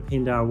that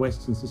underpinned our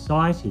Western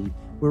society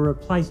were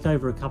replaced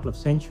over a couple of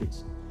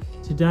centuries.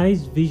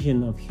 Today's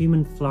vision of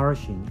human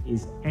flourishing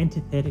is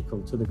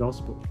antithetical to the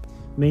gospel.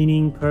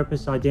 Meaning,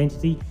 purpose,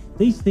 identity,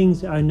 these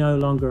things are no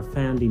longer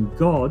found in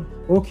God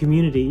or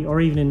community or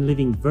even in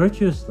living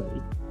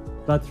virtuously,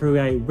 but through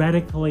a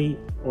radically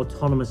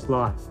autonomous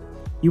life.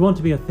 You want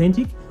to be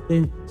authentic?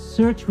 Then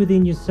search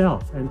within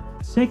yourself, and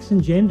sex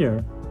and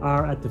gender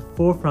are at the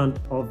forefront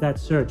of that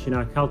search in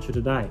our culture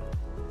today.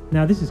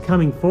 Now, this is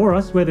coming for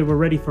us, whether we're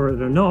ready for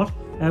it or not,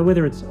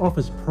 whether it's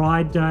Office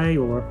Pride Day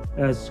or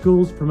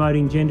schools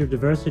promoting gender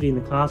diversity in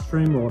the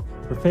classroom or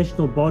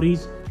professional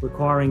bodies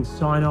requiring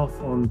sign-off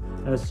on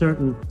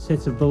certain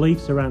sets of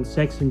beliefs around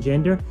sex and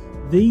gender.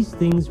 These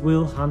things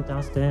will hunt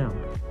us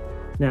down.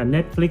 Now,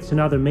 Netflix and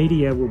other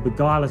media will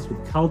beguile us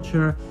with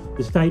culture.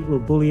 The state will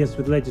bully us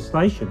with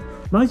legislation.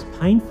 Most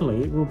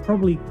painfully, it will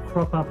probably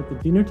crop up at the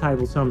dinner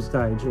table some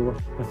stage or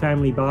a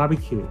family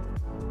barbecue.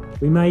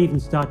 We may even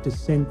start to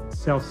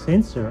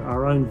self-censor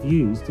our own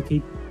views to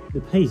keep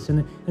the peace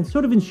and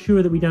sort of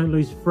ensure that we don't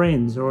lose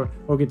friends or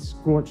get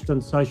scorched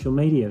on social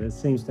media. That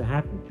seems to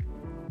happen.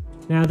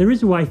 Now, there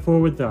is a way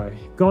forward though.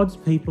 God's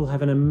people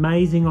have an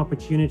amazing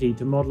opportunity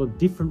to model a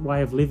different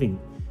way of living,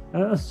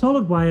 a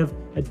solid way of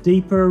a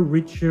deeper,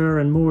 richer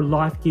and more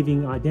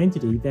life-giving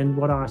identity than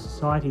what our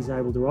society is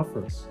able to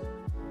offer us.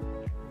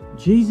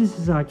 Jesus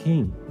is our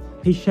King.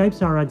 He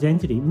shapes our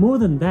identity. More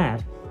than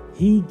that,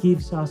 he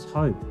gives us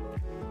hope.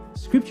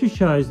 Scripture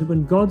shows that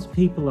when God's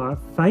people are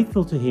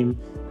faithful to him,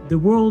 the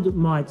world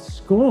might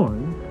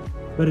scorn,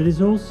 but it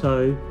is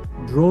also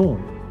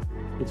drawn.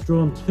 It's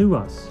drawn to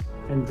us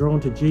and drawn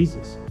to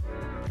Jesus.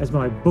 As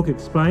my book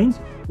explains,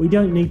 we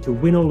don't need to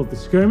win all of the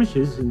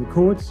skirmishes in the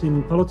courts,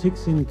 in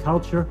politics, in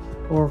culture,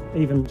 or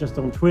even just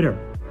on Twitter.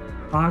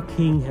 Our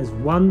King has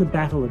won the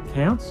battle that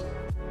counts,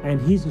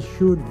 and his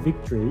assured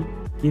victory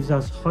gives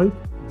us hope,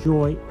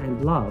 joy,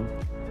 and love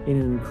in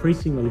an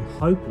increasingly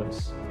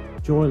hopeless,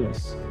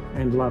 joyless,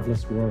 and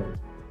loveless world.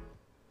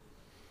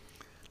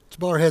 Let's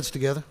bow our heads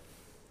together.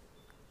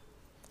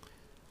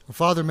 Our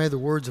Father, may the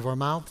words of our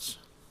mouths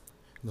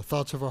and the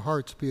thoughts of our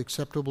hearts be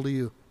acceptable to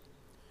you.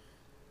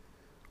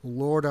 O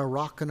Lord, our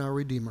rock and our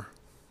redeemer.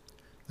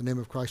 In the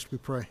name of Christ we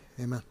pray.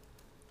 Amen.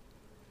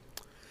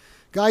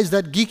 Guys,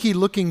 that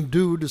geeky-looking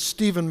dude is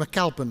Stephen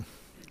McAlpin.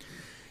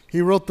 He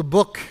wrote the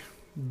book,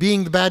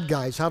 Being the Bad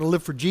Guys, How to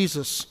Live for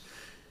Jesus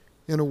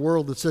in a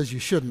World That Says You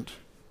Shouldn't.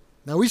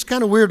 Now, he's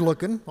kind of weird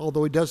looking,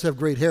 although he does have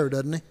great hair,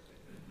 doesn't he?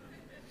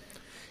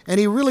 And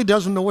he really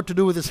doesn't know what to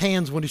do with his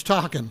hands when he's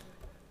talking.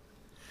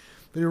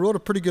 But he wrote a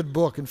pretty good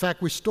book. In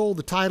fact, we stole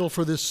the title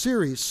for this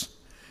series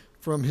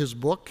from his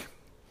book,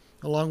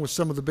 along with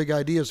some of the big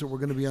ideas that we're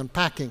going to be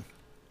unpacking.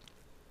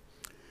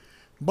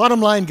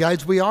 Bottom line,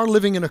 guys, we are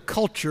living in a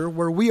culture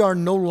where we are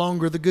no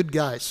longer the good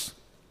guys.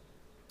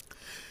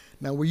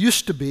 Now, we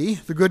used to be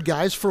the good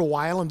guys for a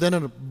while, and then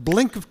in a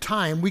blink of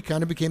time, we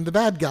kind of became the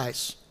bad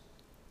guys.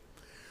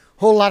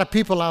 whole lot of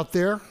people out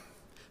there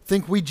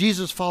think we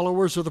Jesus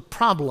followers are the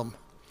problem,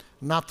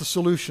 not the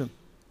solution.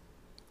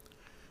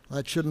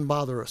 That shouldn't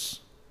bother us.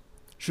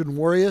 Shouldn't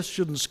worry us,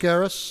 shouldn't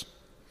scare us.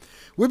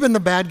 We've been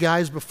the bad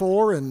guys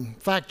before. In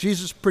fact,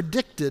 Jesus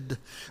predicted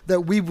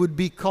that we would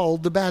be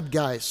called the bad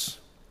guys.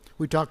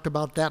 We talked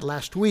about that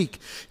last week.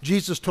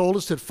 Jesus told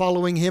us that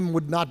following him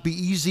would not be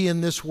easy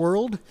in this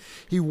world.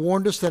 He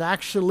warned us that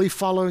actually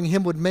following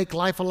him would make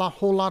life a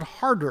whole lot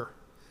harder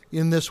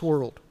in this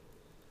world.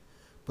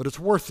 But it's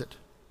worth it.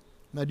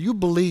 Now, do you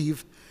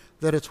believe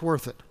that it's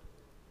worth it?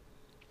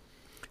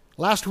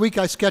 Last week,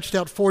 I sketched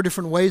out 4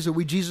 different ways that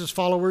we Jesus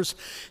followers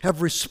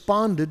have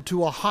responded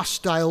to a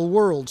hostile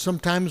world.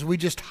 Sometimes we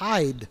just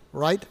hide,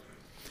 right?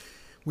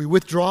 We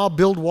withdraw,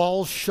 build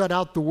walls, shut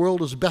out the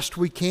world as best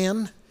we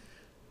can.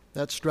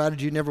 That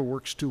strategy never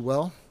works too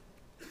well.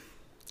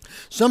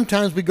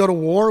 Sometimes we go to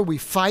war, we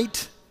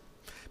fight.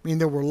 I mean,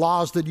 there were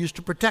laws that used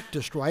to protect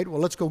us, right?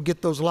 Well, let's go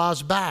get those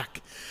laws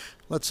back.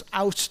 Let's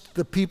oust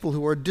the people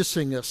who are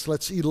dissing us.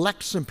 Let's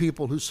elect some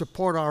people who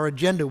support our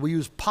agenda. We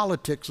use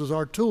politics as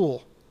our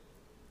tool.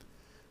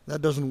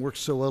 That doesn't work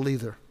so well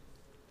either.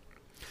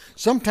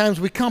 Sometimes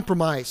we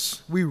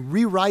compromise. We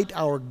rewrite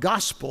our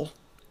gospel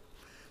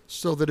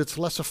so that it's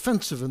less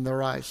offensive in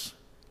their eyes,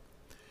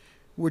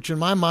 which in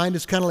my mind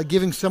is kind of like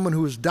giving someone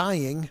who is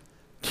dying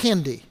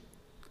candy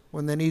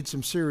when they need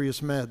some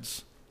serious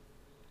meds.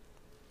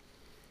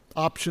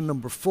 Option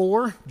number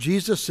 4,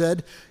 Jesus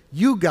said,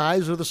 you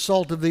guys are the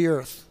salt of the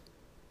earth.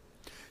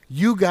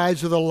 You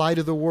guys are the light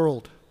of the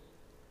world.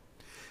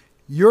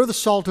 You're the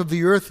salt of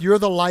the earth. You're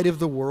the light of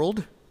the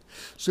world.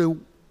 So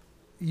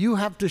you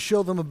have to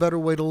show them a better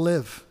way to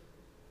live.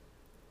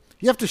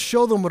 You have to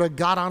show them what a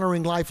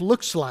God-honoring life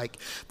looks like.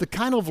 The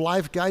kind of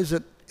life, guys,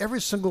 that every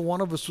single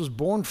one of us was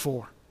born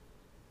for.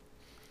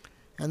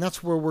 And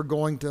that's where we're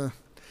going to,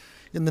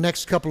 in the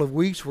next couple of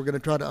weeks, we're going to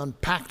try to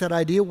unpack that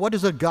idea. What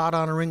does a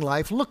God-honoring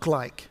life look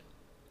like?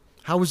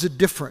 How is it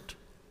different?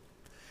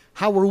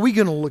 How are we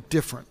going to look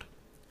different?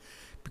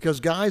 Because,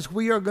 guys,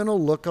 we are going to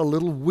look a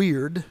little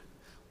weird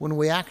when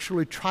we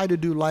actually try to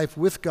do life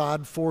with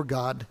God, for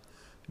God,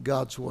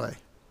 God's way.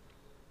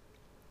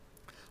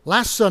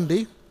 Last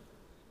Sunday,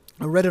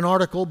 I read an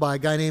article by a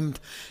guy named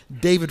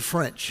David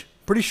French,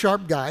 pretty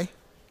sharp guy.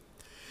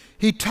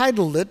 He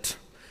titled it,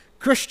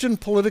 Christian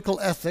Political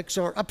Ethics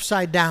Are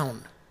Upside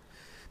Down,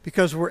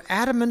 because we're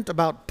adamant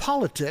about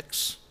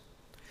politics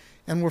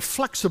and we're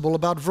flexible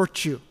about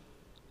virtue.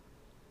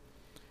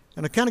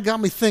 And it kind of got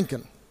me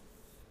thinking,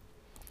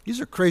 these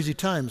are crazy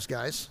times,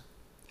 guys.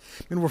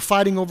 I mean, we're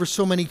fighting over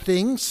so many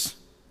things.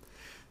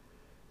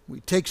 We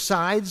take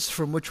sides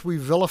from which we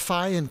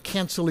vilify and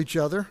cancel each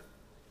other.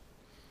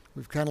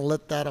 We've kind of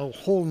let that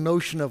whole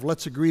notion of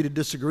let's agree to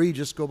disagree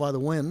just go by the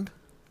wind.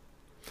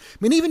 I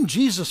mean, even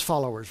Jesus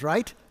followers,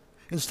 right?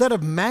 Instead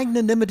of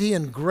magnanimity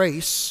and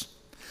grace,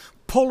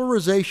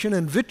 polarization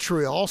and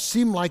vitriol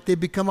seem like they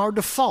become our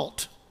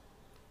default.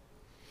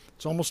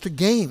 It's almost a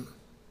game.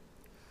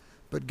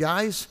 But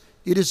guys,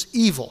 it is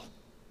evil.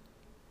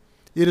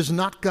 It is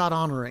not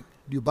God-honoring.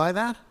 Do you buy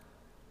that?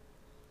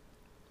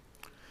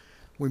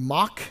 We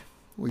mock,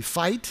 we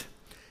fight,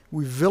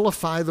 we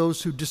vilify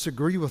those who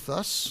disagree with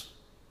us,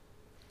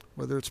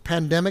 whether it's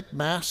pandemic,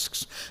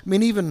 masks. I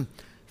mean, even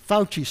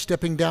Fauci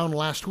stepping down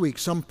last week,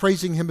 some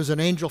praising him as an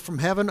angel from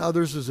heaven,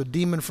 others as a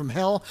demon from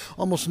hell,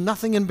 almost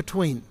nothing in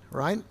between,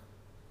 right?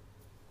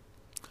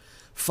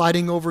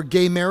 Fighting over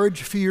gay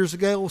marriage a few years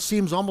ago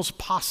seems almost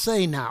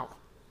passé now.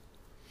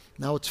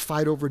 Now it's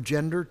fight over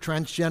gender,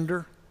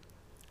 transgender.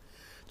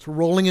 It's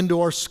rolling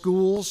into our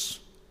schools.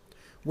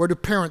 Where do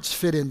parents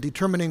fit in,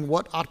 determining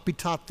what ought to be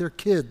taught their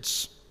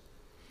kids?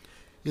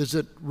 Is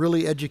it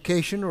really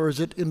education or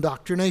is it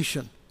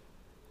indoctrination?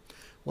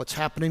 What's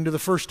happening to the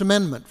First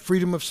Amendment,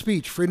 freedom of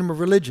speech, freedom of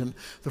religion,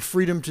 the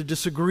freedom to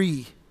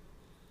disagree?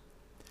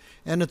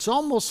 And it's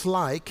almost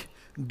like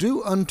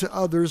do unto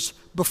others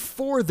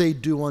before they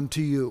do unto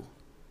you,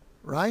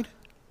 right?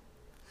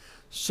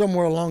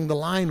 Somewhere along the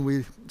line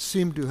we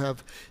seem to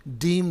have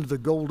deemed the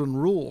golden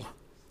rule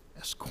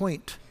as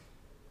quaint.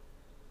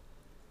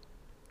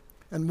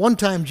 And one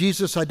time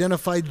Jesus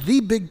identified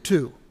the big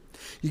 2.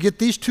 You get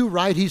these 2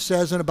 right, he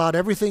says, and about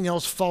everything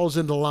else falls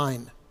into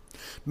line.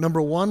 Number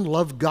 1,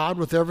 love God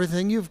with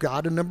everything you've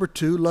got. And number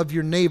 2, love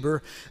your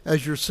neighbor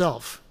as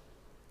yourself.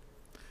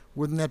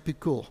 Wouldn't that be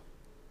cool?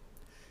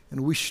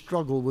 And we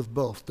struggle with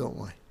both, don't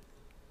we?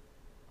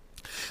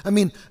 I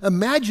mean,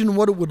 imagine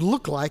what it would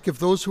look like if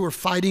those who are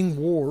fighting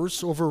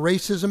wars over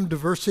racism,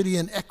 diversity,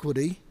 and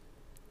equity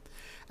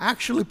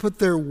actually put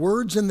their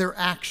words and their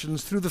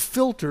actions through the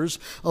filters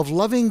of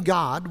loving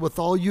God with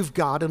all you've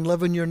got and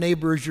loving your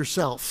neighbor as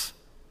yourself.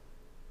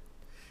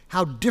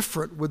 How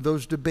different would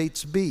those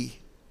debates be?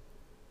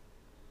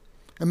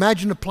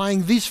 Imagine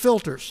applying these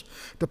filters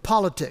to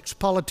politics,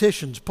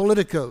 politicians,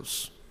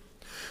 politicos,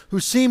 who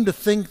seem to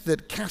think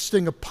that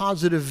casting a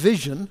positive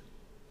vision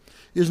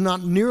is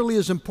not nearly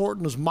as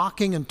important as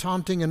mocking and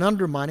taunting and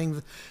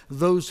undermining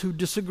those who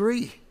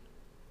disagree.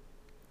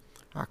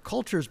 Our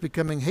culture is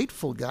becoming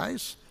hateful,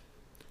 guys,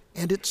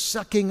 and it's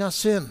sucking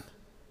us in.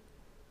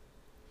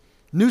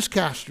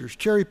 Newscasters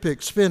cherry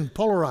pick, spin,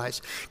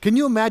 polarize. Can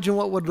you imagine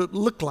what would it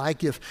look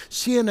like if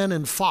CNN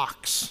and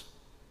Fox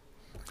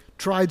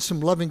tried some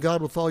loving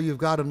God with all you've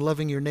got and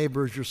loving your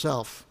neighbor as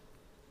yourself?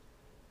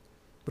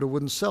 But it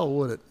wouldn't sell,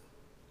 would it?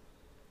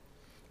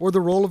 Or the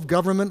role of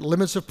government,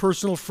 limits of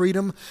personal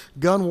freedom,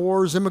 gun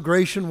wars,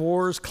 immigration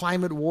wars,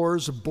 climate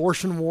wars,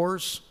 abortion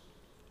wars.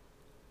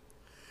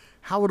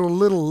 How would a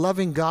little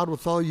loving God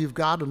with all you've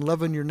got and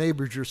loving your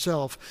neighbors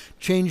yourself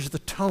change the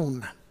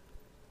tone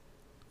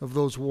of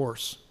those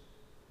wars?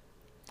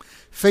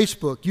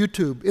 Facebook,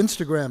 YouTube,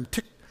 Instagram,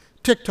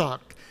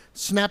 TikTok,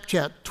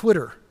 Snapchat,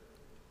 Twitter.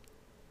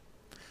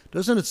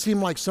 Doesn't it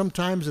seem like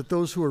sometimes that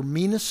those who are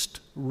meanest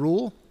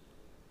rule?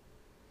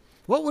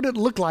 What would it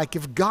look like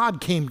if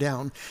God came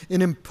down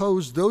and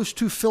imposed those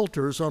two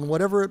filters on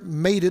whatever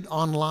made it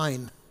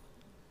online?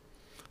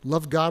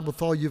 Love God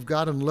with all you've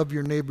got and love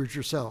your neighbors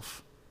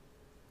yourself.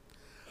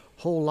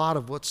 A whole lot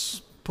of what's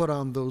put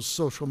on those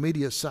social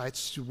media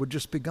sites would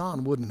just be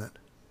gone, wouldn't it?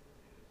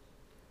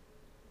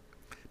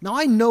 Now,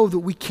 I know that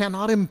we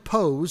cannot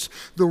impose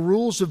the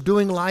rules of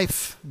doing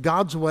life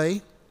God's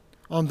way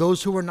on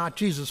those who are not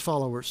Jesus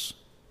followers.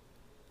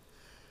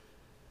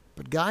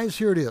 But guys,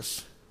 here it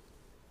is.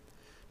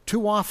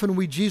 Too often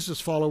we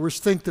Jesus followers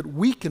think that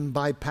we can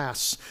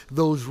bypass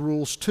those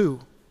rules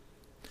too,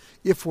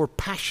 if we're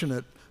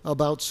passionate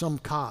about some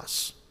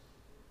cause.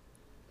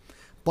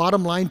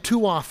 Bottom line,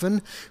 too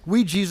often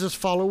we Jesus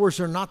followers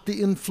are not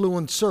the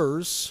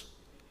influencers,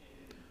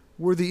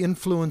 we're the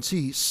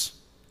influencees.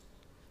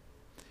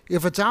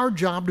 If it's our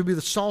job to be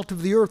the salt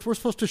of the earth, we're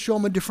supposed to show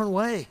them a different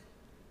way.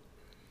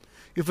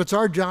 If it's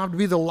our job to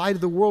be the light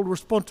of the world,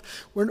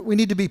 we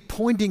need to be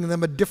pointing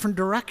them a different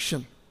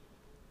direction.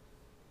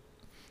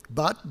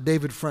 But,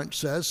 David French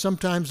says,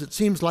 sometimes it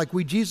seems like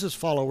we Jesus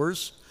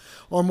followers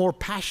are more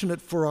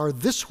passionate for our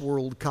this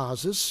world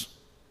causes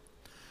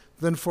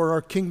than for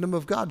our kingdom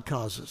of God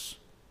causes.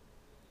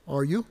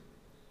 Are you?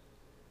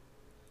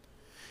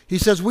 He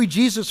says we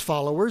Jesus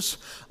followers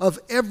of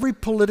every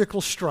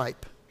political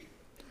stripe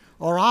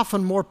are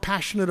often more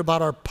passionate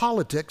about our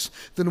politics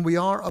than we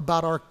are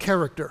about our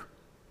character.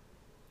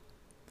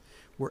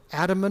 We're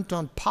adamant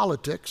on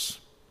politics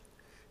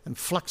and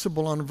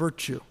flexible on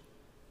virtue.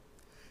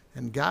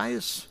 And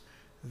guys,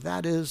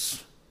 that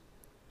is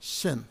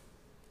sin.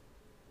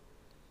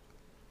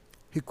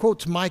 He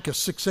quotes Micah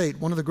 6:8,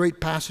 one of the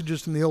great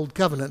passages in the Old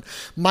Covenant.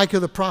 Micah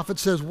the prophet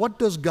says, "What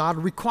does God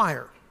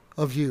require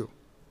of you?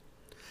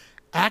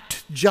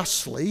 Act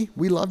justly,"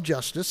 we love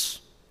justice.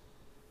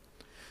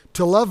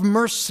 "To love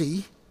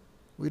mercy,"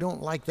 we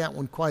don't like that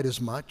one quite as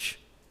much.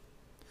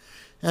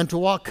 "And to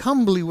walk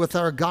humbly with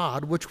our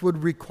God," which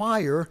would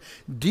require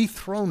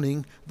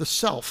dethroning the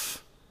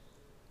self.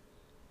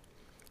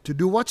 To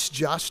do what's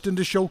just and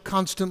to show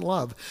constant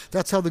love.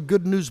 That's how the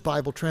Good News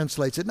Bible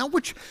translates it. Now,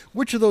 which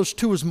of those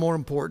two is more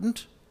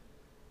important?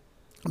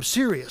 I'm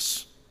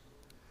serious.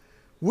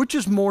 Which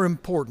is more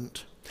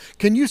important?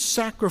 Can you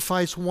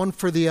sacrifice one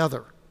for the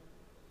other?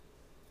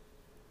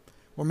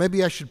 Or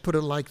maybe I should put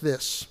it like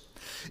this.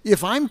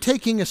 If I'm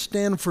taking a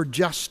stand for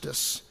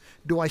justice,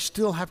 do I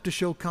still have to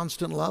show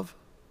constant love?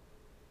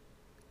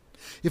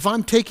 If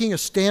I'm taking a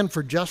stand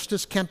for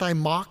justice, can't I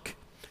mock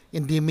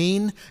and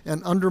demean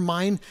and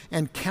undermine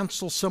and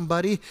cancel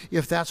somebody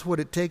if that's what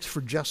it takes for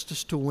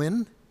justice to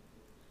win?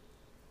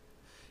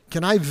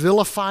 Can I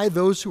vilify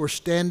those who are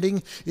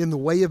standing in the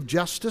way of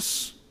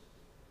justice?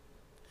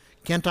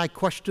 Can't I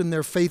question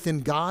their faith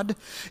in God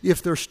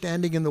if they're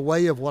standing in the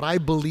way of what I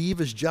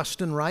believe is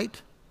just and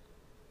right?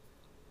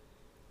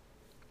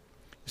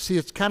 See,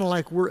 it's kind of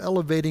like we're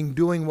elevating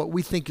doing what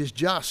we think is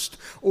just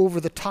over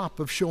the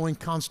top of showing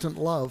constant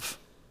love.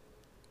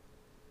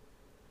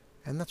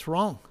 And that's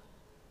wrong.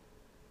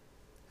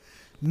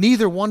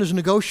 Neither one is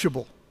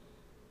negotiable.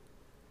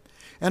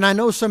 And I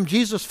know some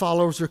Jesus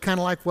followers are kind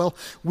of like, well,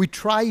 we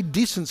tried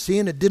decency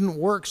and it didn't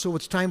work, so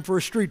it's time for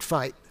a street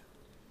fight.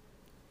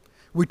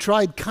 We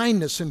tried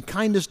kindness and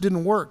kindness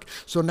didn't work,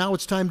 so now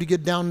it's time to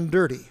get down and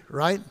dirty,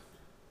 right?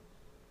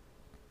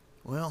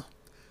 Well,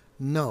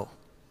 no.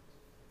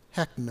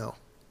 Heck no.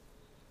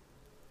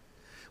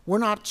 We're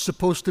not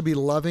supposed to be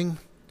loving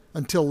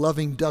until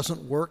loving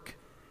doesn't work.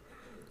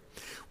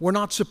 We're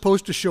not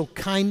supposed to show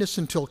kindness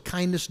until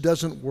kindness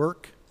doesn't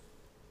work.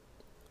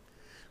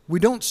 We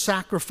don't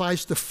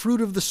sacrifice the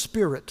fruit of the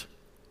Spirit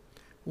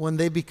when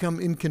they become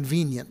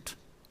inconvenient.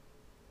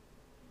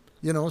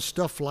 You know,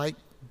 stuff like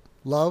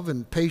love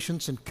and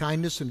patience and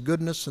kindness and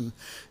goodness and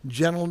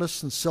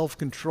gentleness and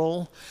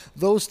self-control.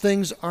 Those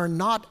things are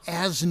not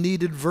as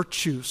needed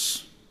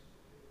virtues.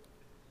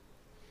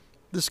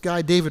 This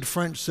guy, David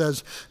French,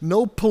 says,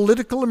 no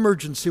political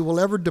emergency will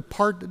ever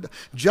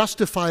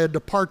justify a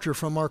departure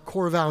from our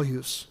core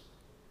values.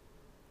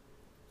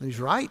 And he's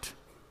right.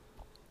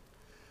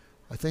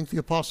 I think the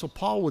Apostle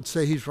Paul would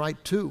say he's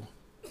right too.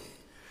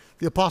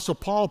 The Apostle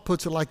Paul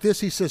puts it like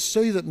this. He says,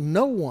 "So that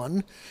no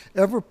one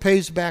ever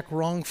pays back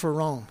wrong for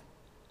wrong,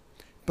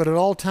 but at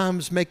all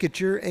times make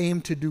it your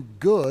aim to do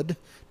good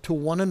to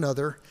one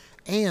another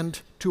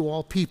and to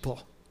all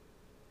people."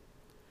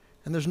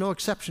 And there's no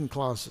exception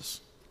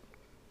clauses.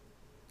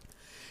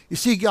 You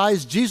see,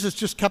 guys, Jesus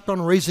just kept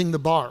on raising the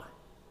bar.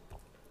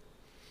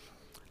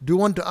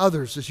 Do unto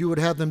others as you would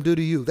have them do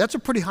to you. That's a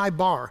pretty high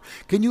bar.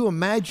 Can you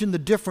imagine the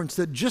difference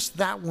that just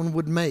that one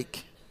would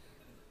make?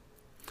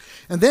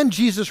 And then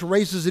Jesus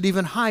raises it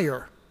even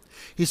higher.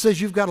 He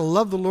says you've got to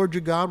love the Lord your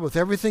God with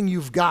everything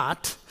you've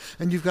got,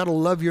 and you've got to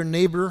love your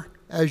neighbor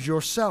as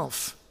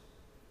yourself.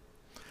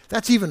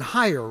 That's even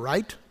higher,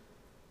 right?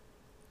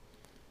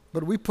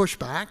 But we push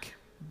back.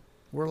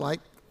 We're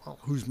like, well,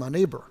 who's my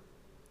neighbor?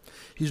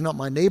 He's not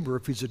my neighbor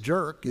if he's a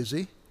jerk, is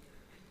he?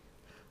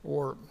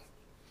 Or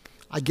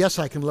I guess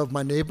I can love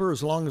my neighbor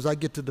as long as I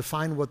get to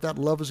define what that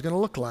love is going to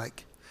look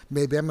like.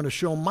 Maybe I'm going to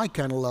show him my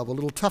kind of love, a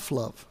little tough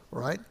love,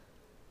 right?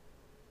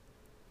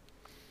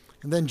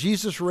 And then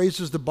Jesus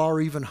raises the bar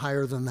even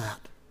higher than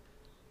that.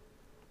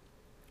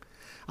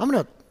 I'm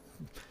going to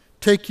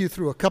take you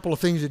through a couple of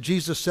things that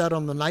Jesus said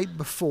on the night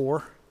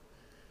before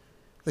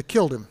that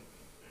killed him,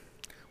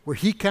 where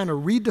he kind of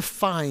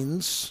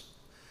redefines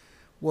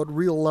what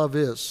real love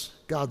is,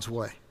 God's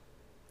way.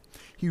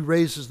 He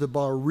raises the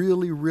bar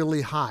really,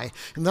 really high.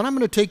 And then I'm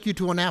going to take you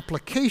to an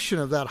application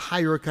of that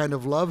higher kind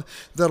of love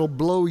that'll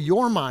blow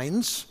your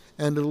minds,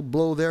 and it'll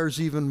blow theirs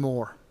even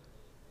more.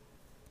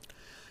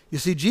 You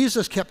see,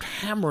 Jesus kept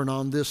hammering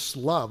on this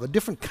love, a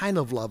different kind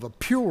of love, a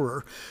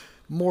purer,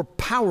 more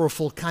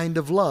powerful kind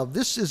of love.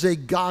 This is a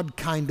God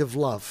kind of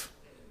love.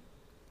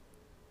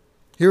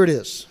 Here it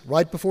is,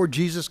 right before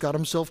Jesus got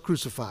himself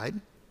crucified,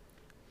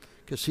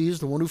 because he is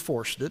the one who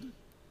forced it.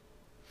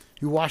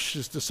 He washed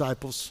his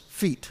disciples'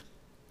 feet.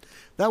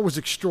 That was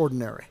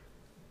extraordinary.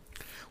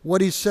 What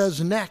he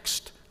says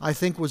next, I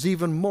think, was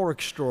even more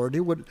extraordinary.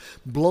 It would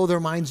blow their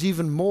minds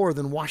even more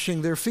than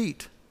washing their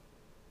feet.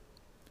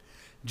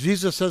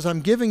 Jesus says,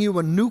 I'm giving you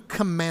a new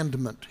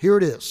commandment. Here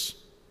it is.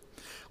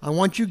 I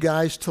want you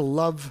guys to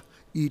love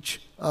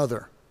each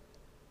other.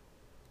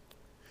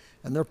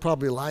 And they're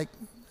probably like,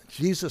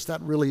 Jesus,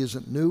 that really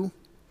isn't new.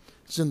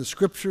 It's in the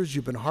scriptures.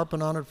 You've been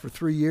harping on it for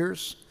 3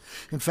 years.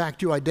 In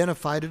fact, you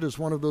identified it as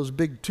one of those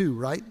big two,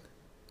 right?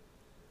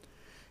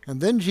 And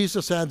then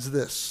Jesus adds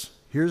this.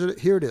 Here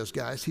it is,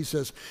 guys. He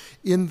says,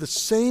 in the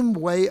same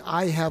way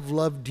I have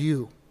loved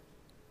you,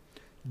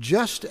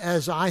 just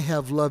as I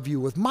have loved you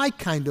with my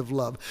kind of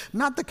love,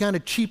 not the kind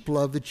of cheap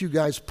love that you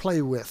guys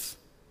play with.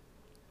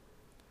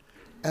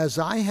 As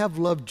I have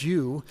loved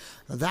you,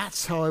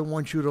 that's how I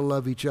want you to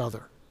love each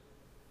other.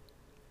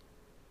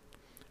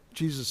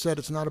 Jesus said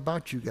it's not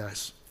about you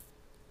guys.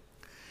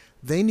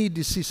 They need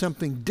to see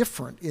something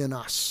different in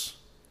us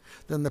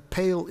than the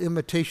pale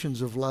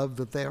imitations of love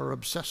that they are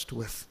obsessed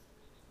with.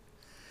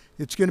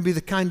 It's going to be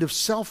the kind of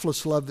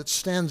selfless love that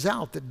stands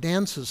out, that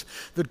dances,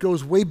 that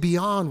goes way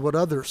beyond what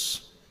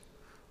others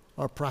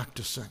are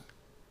practicing.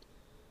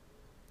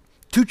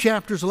 2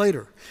 chapters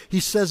later, he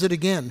says it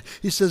again.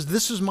 He says,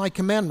 this is my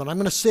commandment. I'm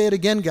going to say it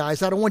again,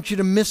 guys. I don't want you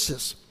to miss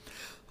this.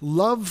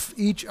 Love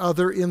each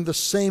other in the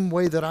same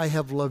way that I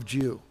have loved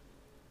you.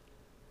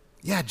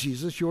 Yeah,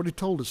 Jesus, you already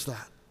told us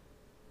that.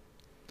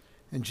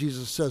 And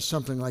Jesus says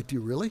something like, do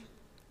you really?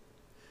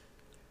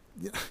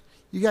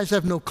 You guys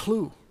have no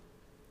clue.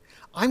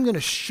 I'm going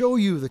to show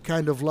you the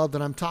kind of love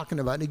that I'm talking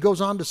about. And he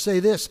goes on to say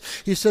this.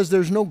 He says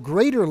there's no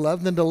greater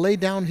love than to lay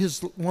down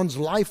one's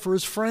life for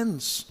his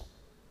friends.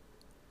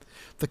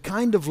 The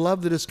kind of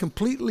love that is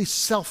completely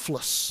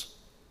selfless.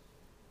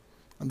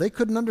 And they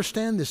couldn't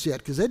understand this yet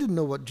because they didn't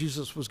know what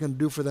Jesus was going to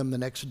do for them the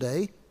next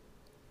day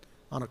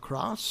on a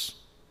cross.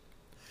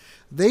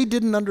 They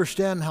didn't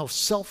understand how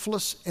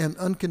selfless and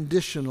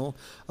unconditional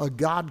a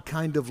God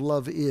kind of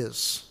love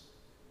is.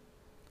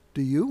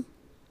 Do you?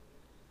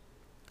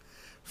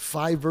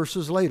 5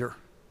 verses later,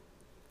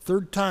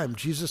 3rd time,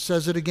 Jesus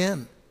says it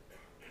again.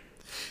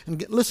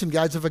 And listen,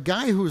 guys, if a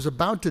guy who is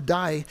about to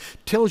die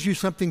tells you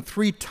something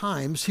 3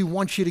 times, he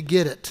wants you to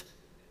get it.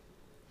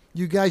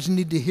 You guys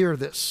need to hear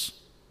this.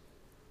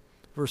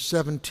 Verse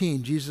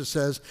 17, Jesus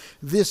says,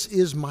 this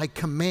is my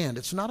command.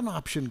 It's not an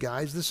option,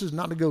 guys. This is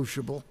not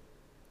negotiable.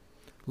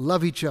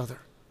 Love each other.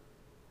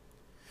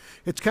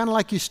 It's kind of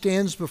like he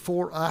stands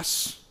before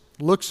us,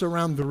 looks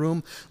around the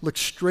room,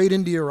 looks straight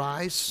into your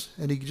eyes,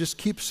 and he just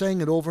keeps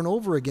saying it over and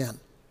over again.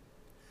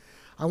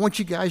 I want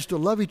you guys to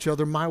love each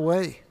other my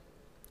way.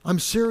 I'm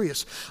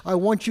serious. I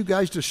want you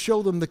guys to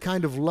show them the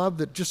kind of love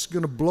that's just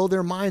going to blow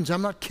their minds.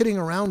 I'm not kidding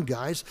around,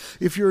 guys.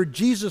 If you're a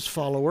Jesus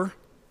follower,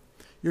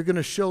 you're going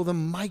to show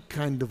them my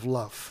kind of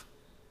love.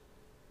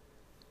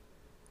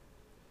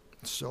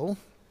 So,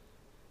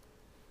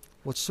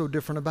 what's so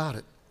different about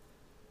it?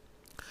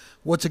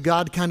 What's a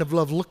God kind of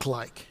love look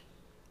like?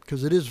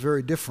 Because it is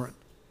very different.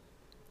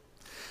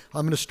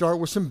 I'm going to start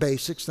with some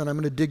basics, then I'm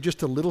going to dig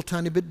just a little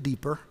tiny bit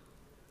deeper.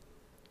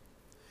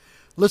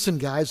 Listen,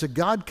 guys, a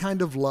God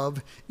kind of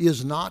love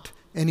is not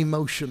an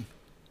emotion.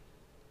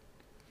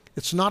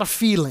 It's not a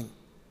feeling.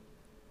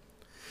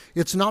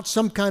 It's not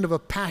some kind of a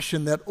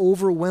passion that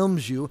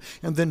overwhelms you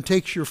and then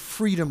takes your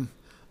freedom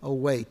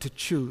away to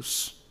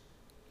choose.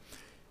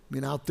 I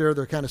mean, out there,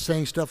 they're kind of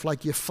saying stuff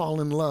like you fall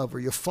in love or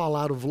you fall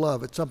out of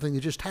love. It's something that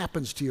just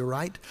happens to you,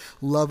 right?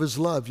 Love is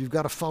love. You've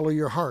got to follow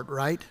your heart,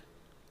 right?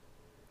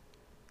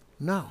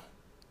 No.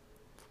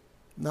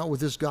 Not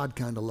with this God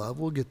kind of love.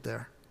 We'll get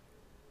there.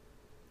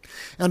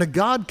 And a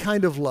God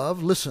kind of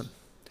love, listen,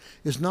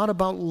 is not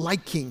about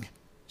liking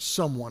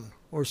someone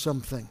or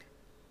something.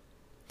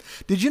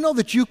 Did you know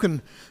that you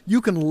can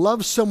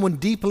love someone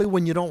deeply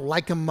when you don't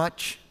like them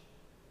much?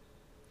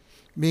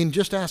 I mean,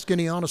 just ask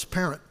any honest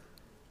parent,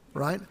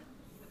 right?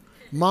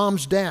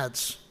 Moms,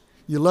 dads,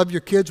 you love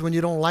your kids when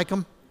you don't like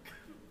them?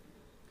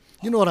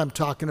 You know what I'm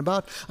talking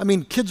about. I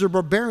mean, kids are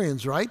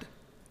barbarians, right?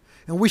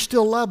 And we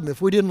still love them.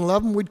 If we didn't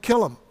love them, we'd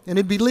kill them, and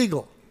it'd be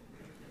legal.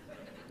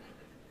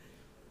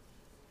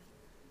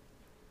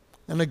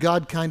 And a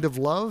God kind of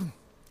love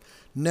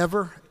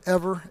never,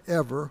 ever,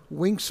 ever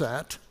winks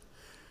at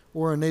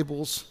or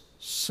enables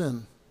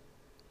sin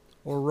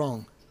or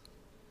wrong.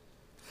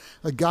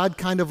 A God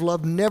kind of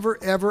love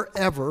never, ever,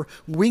 ever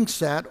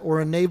winks at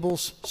or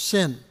enables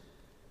sin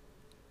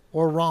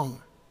or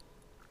wrong.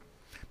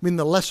 I mean,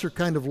 the lesser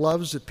kind of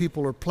loves that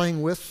people are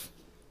playing with,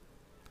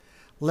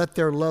 let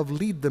their love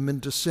lead them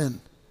into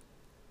sin.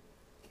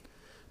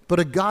 But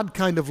a God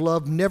kind of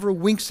love never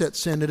winks at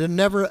sin. It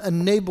never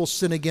enables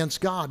sin against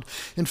God.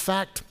 In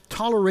fact,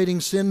 tolerating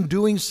sin,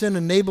 doing sin,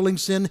 enabling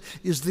sin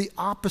is the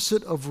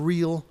opposite of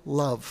real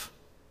love.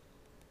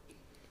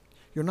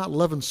 You're not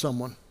loving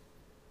someone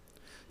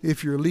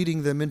if you're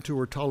leading them into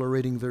or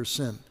tolerating their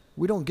sin.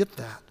 We don't get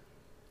that.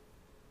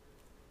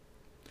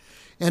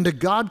 And a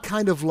God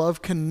kind of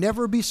love can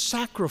never be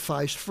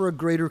sacrificed for a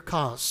greater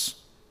cause.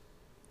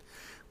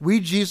 We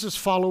Jesus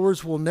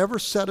followers will never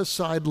set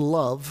aside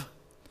love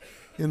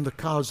in the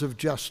cause of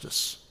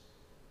justice.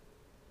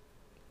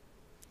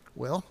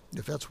 Well,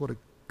 if that's what a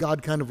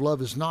God kind of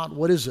love is not,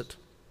 what is it?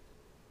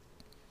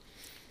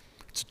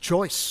 It's a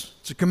choice.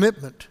 It's a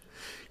commitment.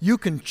 You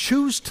can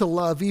choose to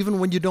love even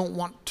when you don't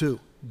want to.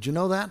 Did you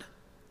know that?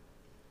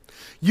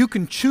 You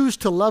can choose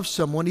to love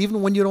someone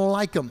even when you don't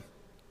like them.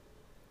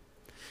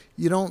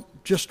 You don't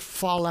just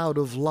fall out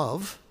of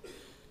love.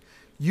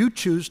 You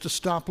choose to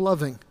stop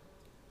loving.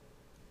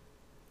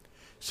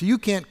 So you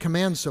can't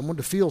command someone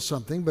to feel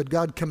something, but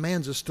God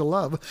commands us to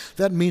love.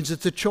 That means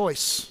it's a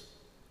choice.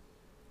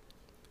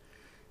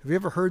 Have you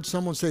ever heard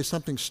someone say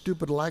something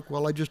stupid like,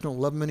 well, I just don't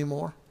love him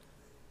anymore?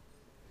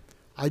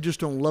 I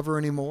just don't love her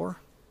anymore?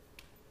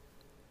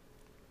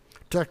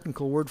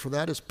 Technical word for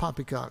that is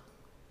poppycock.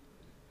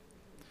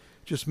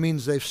 Just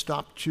means they've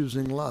stopped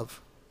choosing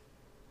love.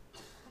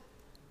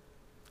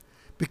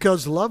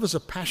 Because love is a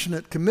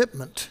passionate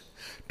commitment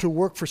to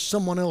work for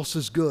someone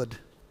else's good.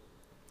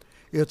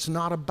 It's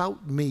not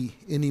about me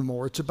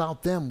anymore. It's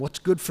about them, what's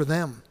good for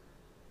them.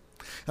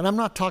 And I'm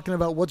not talking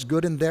about what's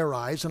good in their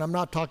eyes, and I'm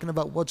not talking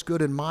about what's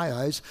good in my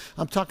eyes.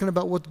 I'm talking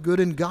about what's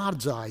good in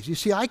God's eyes. You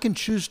see, I can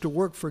choose to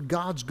work for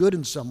God's good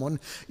in someone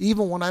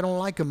even when I don't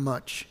like them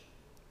much.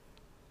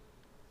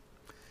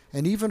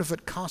 And even if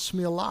it costs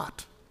me a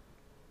lot.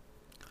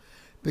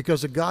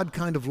 Because a God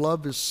kind of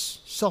love is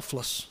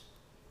selfless.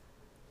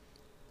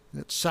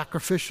 It's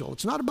sacrificial.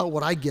 It's not about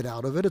what I get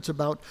out of it. It's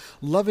about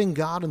loving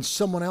God and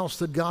someone else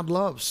that God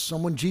loves,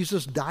 someone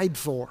Jesus died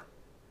for.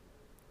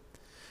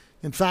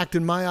 In fact,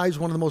 in my eyes,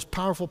 one of the most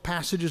powerful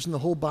passages in the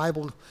whole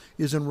Bible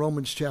is in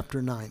Romans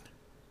chapter 9.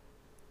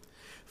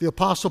 The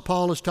Apostle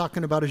Paul is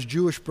talking about his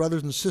Jewish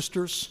brothers and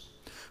sisters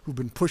who've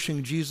been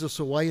pushing Jesus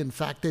away. In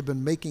fact, they've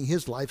been making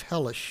his life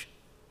hellish.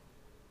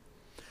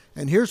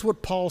 And here's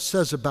what Paul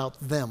says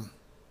about them.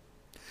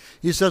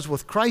 He says,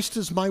 with Christ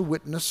as my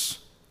witness,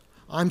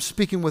 I'm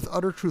speaking with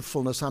utter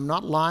truthfulness. I'm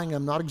not lying.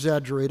 I'm not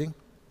exaggerating.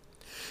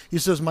 He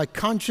says, my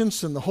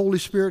conscience and the Holy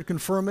Spirit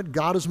confirm it.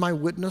 God is my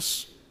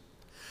witness.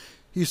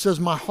 He says,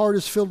 my heart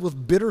is filled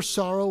with bitter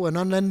sorrow and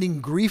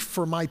unending grief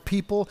for my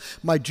people,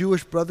 my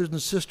Jewish brothers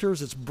and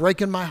sisters. It's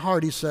breaking my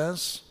heart, he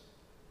says.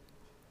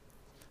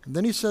 And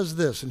then he says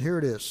this, and here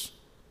it is.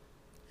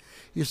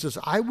 He says,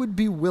 I would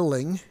be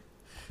willing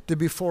to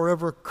be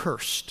forever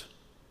cursed.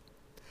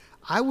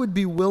 I would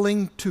be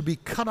willing to be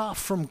cut off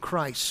from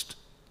Christ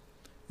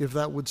if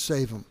that would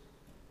save him.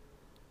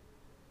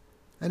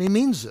 And he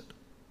means it.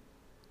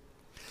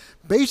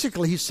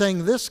 Basically, he's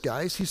saying this,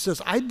 guys. He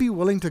says, I'd be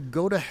willing to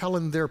go to hell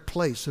in their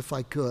place if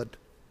I could.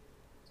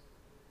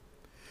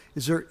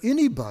 Is there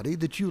anybody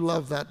that you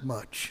love that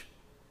much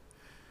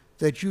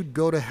that you'd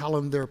go to hell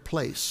in their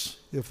place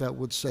if that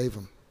would save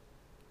them?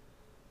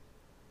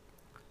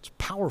 It's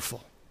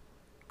powerful.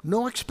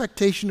 No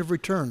expectation of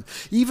return.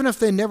 Even if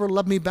they never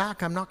love me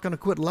back, I'm not going to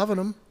quit loving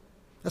them.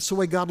 That's the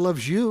way God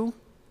loves you.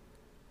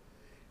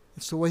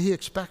 It's the way he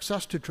expects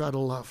us to try to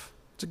love.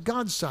 It's a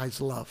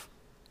God-sized love.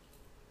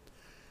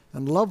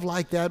 And love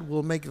like that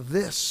will make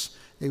this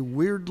a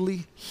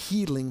weirdly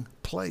healing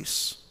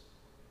place.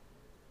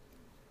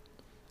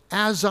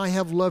 As I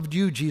have loved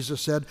you,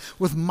 Jesus said,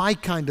 with my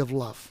kind of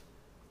love.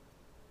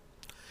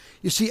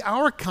 You see,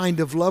 our kind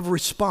of love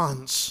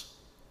responds.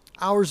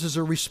 Ours is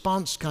a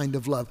response kind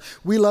of love.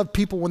 We love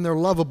people when they're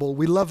lovable.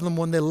 We love them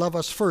when they love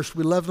us first.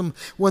 We love them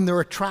when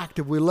they're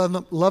attractive. We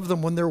love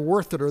them when they're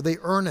worth it or they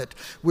earn it.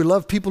 We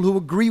love people who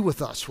agree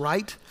with us,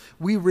 right?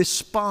 We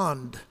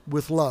respond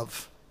with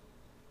love.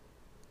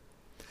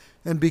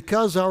 And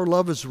because our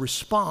love is a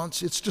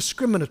response, it's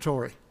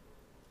discriminatory.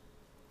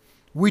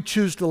 We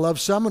choose to love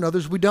some and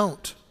others we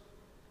don't.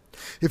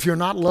 If you're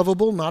not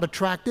lovable, not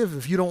attractive,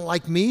 if you don't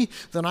like me,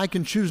 then I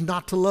can choose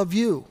not to love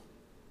you.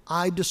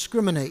 I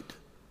discriminate.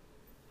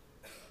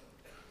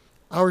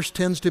 Ours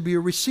tends to be a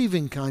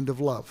receiving kind of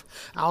love.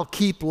 I'll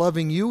keep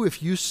loving you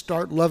if you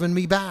start loving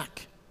me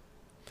back.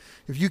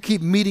 If you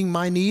keep meeting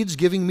my needs,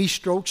 giving me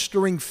strokes,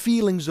 stirring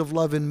feelings of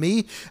love in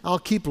me, I'll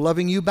keep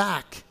loving you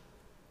back.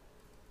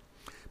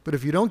 But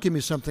if you don't give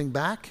me something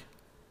back,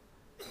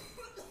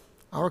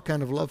 our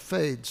kind of love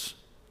fades.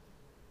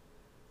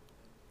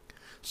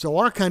 So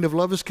our kind of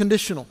love is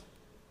conditional.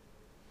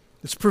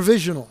 It's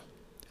provisional.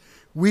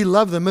 We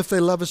love them if they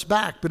love us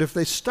back, but if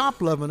they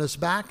stop loving us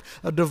back,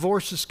 a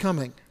divorce is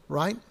coming,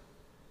 right?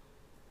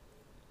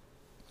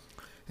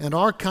 And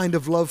our kind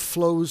of love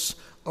flows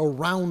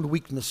around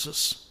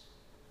weaknesses.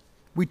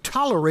 We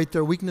tolerate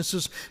their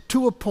weaknesses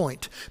to a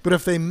point, but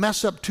if they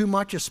mess up too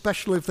much,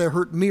 especially if they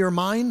hurt me or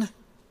mine,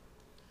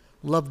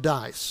 love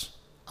dies.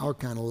 Our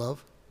kind of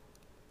love.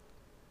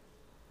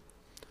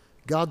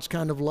 God's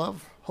kind of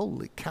love,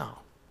 holy cow.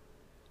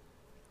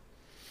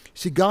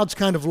 See, God's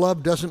kind of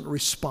love doesn't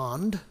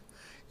respond,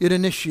 it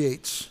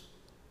initiates.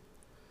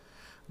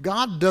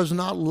 God does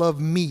not love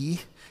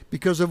me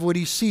because of what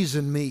he sees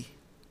in me.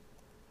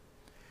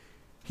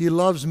 He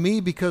loves me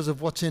because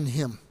of what's in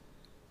him.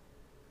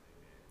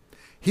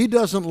 He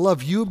doesn't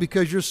love you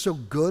because you're so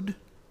good.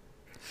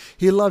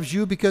 He loves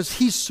you because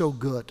he's so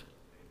good.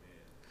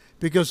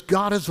 Because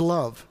God is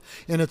love,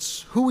 and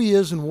it's who he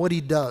is and what he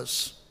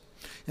does.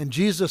 And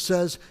Jesus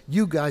says,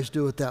 you guys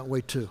do it that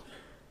way too.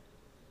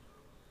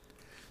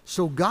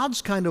 So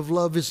God's kind of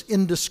love is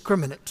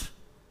indiscriminate.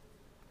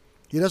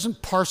 He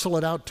doesn't parcel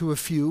it out to a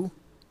few,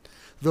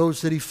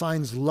 those that he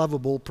finds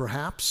lovable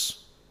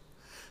perhaps.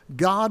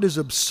 God is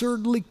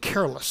absurdly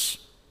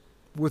careless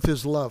with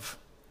his love.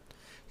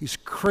 He's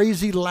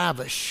crazy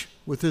lavish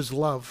with his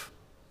love.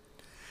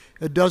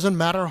 It doesn't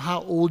matter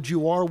how old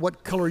you are,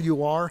 what color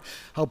you are,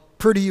 how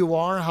pretty you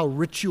are, how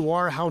rich you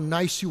are, how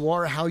nice you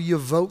are, how you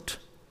vote.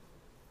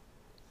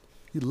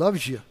 He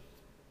loves you.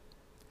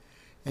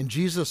 And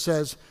Jesus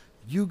says,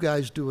 you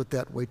guys do it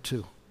that way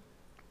too.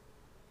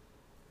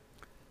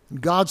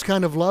 And God's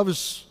kind of love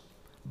is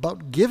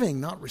about giving,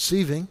 not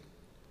receiving.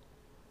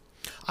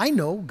 I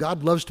know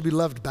God loves to be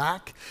loved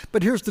back,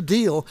 but here's the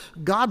deal.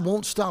 God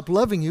won't stop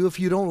loving you if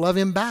you don't love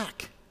him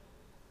back.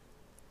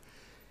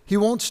 He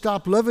won't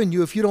stop loving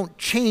you if you don't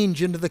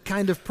change into the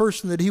kind of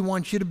person that he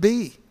wants you to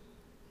be.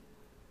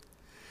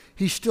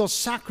 He still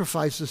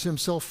sacrifices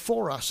himself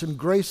for us and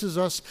graces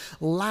us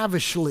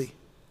lavishly.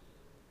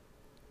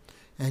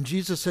 And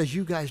Jesus says,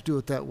 you guys do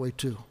it that way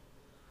too.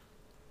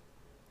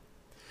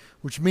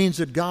 Which means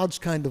that God's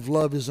kind of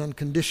love is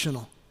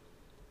unconditional.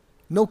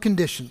 No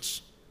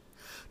conditions.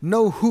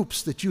 No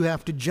hoops that you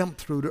have to jump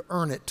through to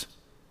earn it.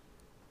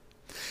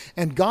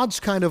 And God's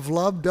kind of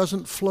love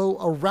doesn't flow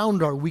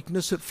around our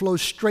weakness, it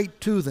flows straight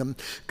to them.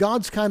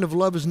 God's kind of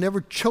love is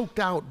never choked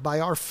out by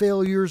our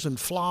failures and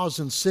flaws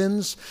and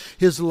sins.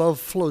 His love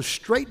flows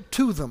straight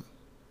to them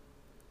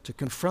to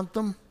confront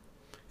them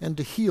and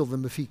to heal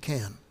them if he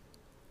can.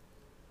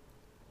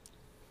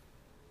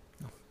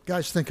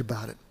 Guys, think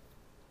about it.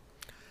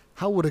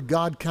 How would a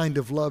God kind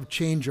of love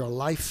change your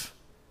life,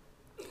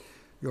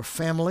 your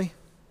family,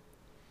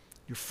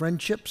 your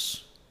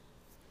friendships,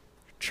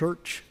 your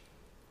church,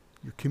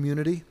 your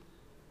community?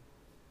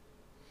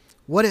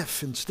 What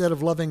if, instead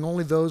of loving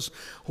only those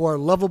who are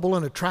lovable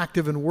and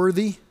attractive and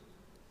worthy,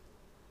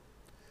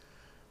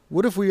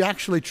 what if we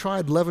actually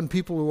tried loving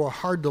people who are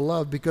hard to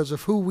love because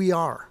of who we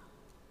are,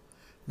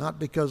 not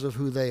because of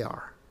who they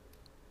are?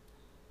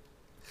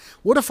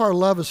 What if our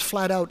love is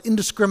flat out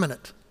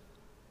indiscriminate?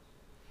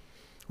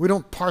 We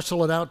don't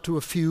parcel it out to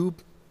a few,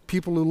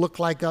 people who look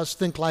like us,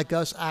 think like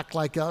us, act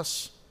like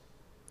us.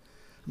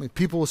 I mean,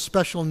 people with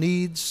special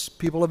needs,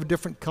 people of a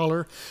different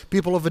color,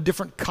 people of a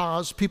different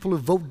cause, people who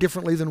vote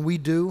differently than we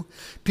do,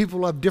 people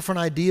who have different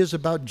ideas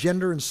about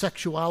gender and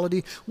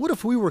sexuality. What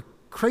if we were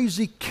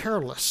crazy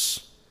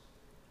careless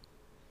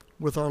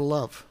with our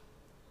love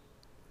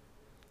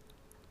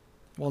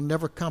while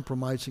never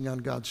compromising on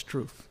God's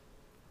truth?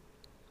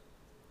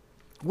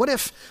 What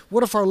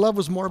if our love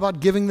was more about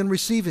giving than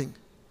receiving?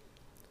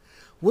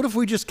 What if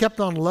we just kept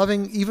on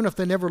loving even if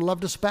they never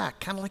loved us back?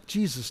 Kind of like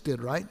Jesus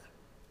did, right?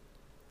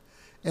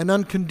 An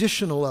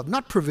unconditional love,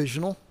 not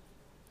provisional.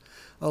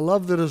 A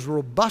love that is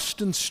robust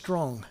and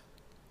strong,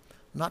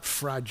 not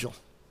fragile.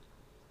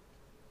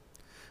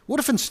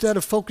 What if instead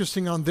of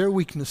focusing on their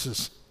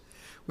weaknesses,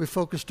 we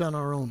focused on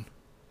our own?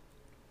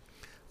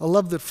 A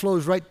love that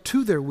flows right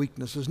to their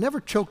weaknesses, never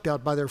choked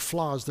out by their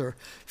flaws, their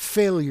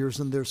failures,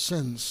 and their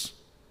sins.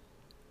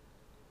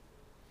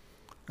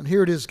 And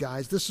here it is,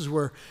 guys. This is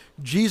where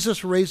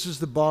Jesus raises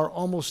the bar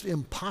almost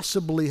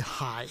impossibly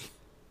high.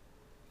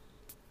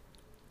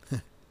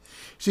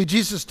 See,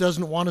 Jesus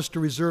doesn't want us to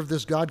reserve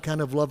this God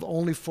kind of love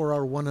only for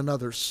our one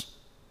another's.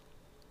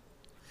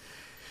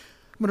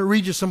 I'm going to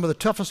read you some of the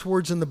toughest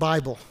words in the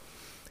Bible,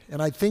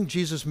 and I think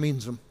Jesus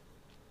means them.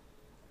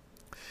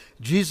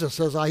 Jesus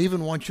says, I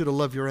even want you to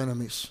love your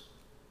enemies.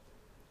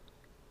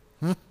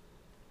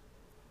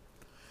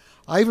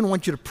 I even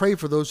want you to pray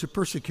for those who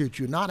persecute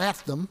you, not at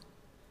them,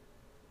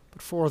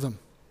 but for them.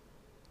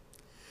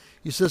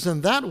 He says,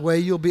 in that way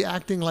you'll be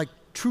acting like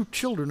true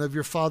children of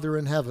your Father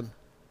in heaven.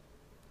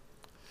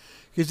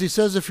 Because he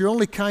says, if you're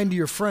only kind to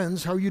your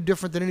friends, how are you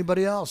different than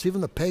anybody else? Even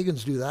the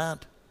pagans do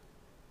that.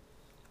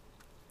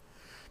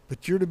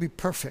 But you're to be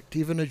perfect,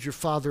 even as your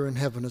Father in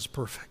heaven is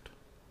perfect.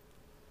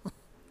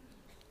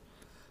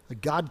 A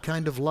God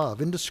kind of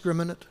love,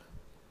 indiscriminate,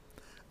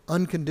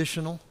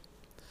 unconditional,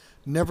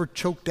 never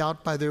choked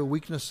out by their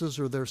weaknesses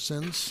or their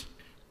sins.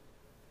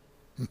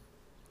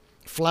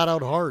 Flat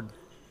out hard.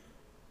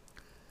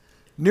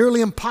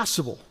 Nearly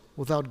impossible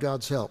without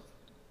God's help.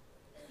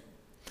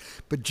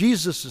 But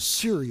Jesus is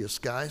serious,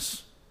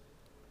 guys.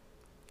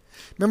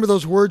 Remember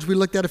those words we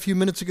looked at a few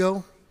minutes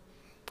ago?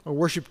 Our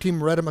worship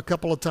team read them a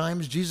couple of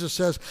times. Jesus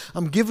says,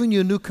 I'm giving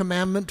you a new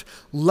commandment.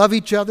 Love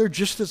each other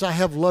just as I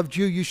have loved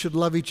you. You should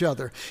love each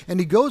other. And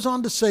he goes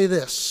on to say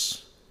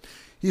this.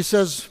 He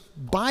says,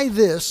 by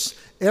this,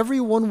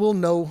 everyone will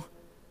know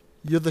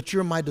that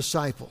you're my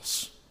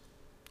disciples.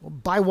 Well,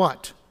 by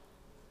what?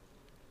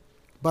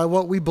 By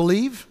what we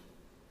believe?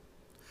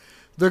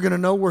 They're going to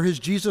know we're his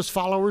Jesus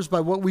followers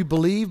by what we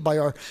believe, by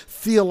our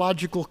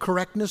theological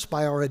correctness,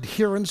 by our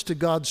adherence to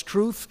God's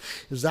truth.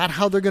 Is that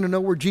how they're going to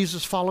know we're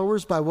Jesus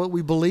followers? By what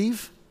we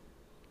believe?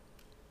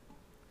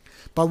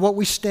 By what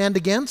we stand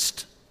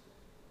against?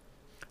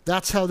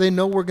 That's how they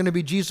know we're going to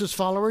be Jesus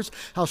followers.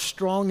 How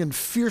strong and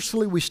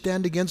fiercely we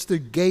stand against the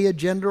gay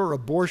agenda or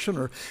abortion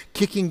or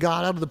kicking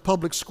God out of the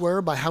public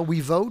square, by how we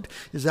vote.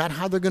 Is that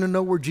how they're going to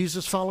know we're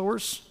Jesus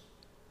followers?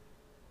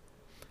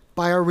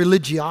 By our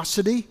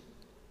religiosity?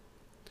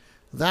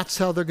 That's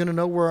how they're going to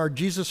know we're our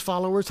Jesus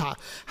followers.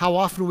 How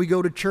often we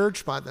go to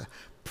church? By the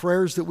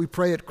prayers that we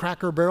pray at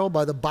Cracker Barrel,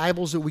 by the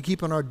Bibles that we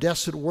keep on our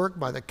desks at work,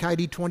 by the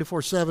Kaidi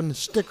 24/7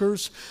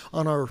 stickers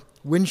on our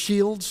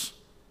windshields.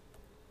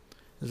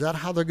 Is that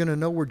how they're going to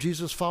know we're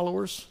Jesus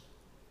followers?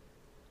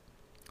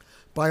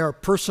 By our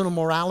personal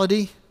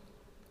morality.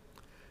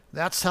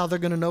 That's how they're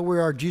going to know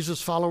we're our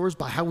Jesus followers,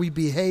 by how we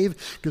behave,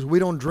 because we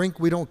don't drink,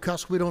 we don't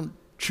cuss, we don't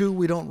chew,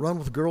 we don't run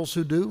with girls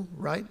who do,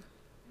 right?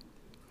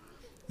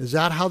 Is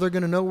that how they're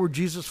going to know we're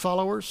Jesus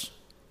followers?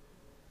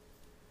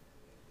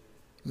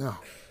 No.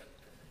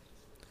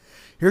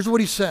 Here's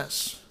what he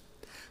says.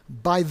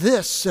 By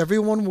this,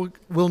 everyone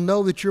will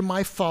know that you're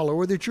my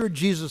follower, that you're a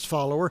Jesus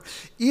follower,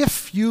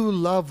 if you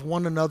love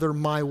one another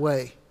my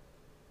way.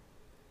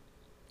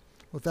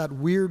 With that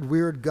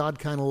weird God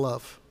kind of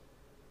love.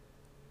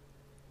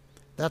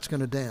 That's going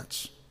to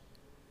dance.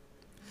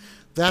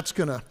 That's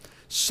going to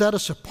set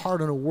us apart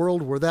in a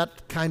world where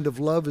that kind of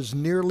love is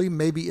nearly,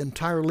 maybe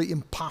entirely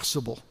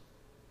impossible.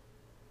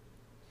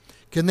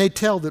 Can they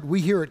tell that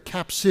we here at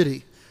Cap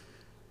City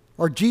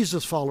are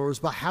Jesus followers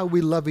by how we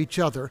love each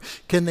other?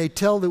 Can they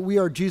tell that we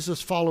are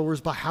Jesus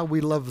followers by how we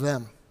love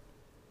them?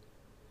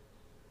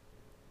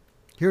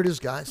 Here it is,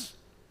 guys.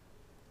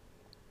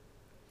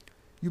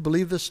 You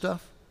believe this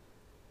stuff?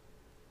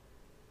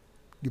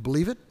 You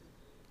believe it?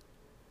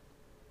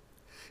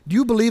 Do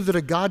you believe that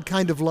a God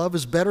kind of love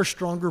is better,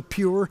 stronger,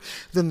 pure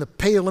than the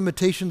pale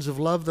imitations of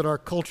love that our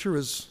culture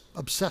is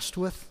obsessed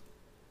with?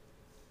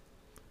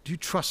 Do you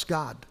trust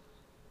God?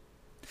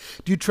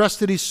 Do you trust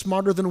that he's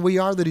smarter than we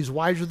are, that he's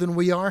wiser than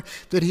we are,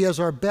 that he has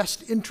our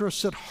best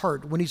interests at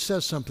heart when he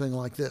says something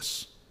like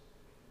this?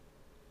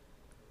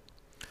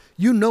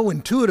 You know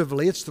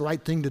intuitively it's the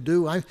right thing to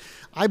do.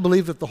 I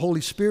believe that the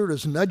Holy Spirit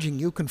is nudging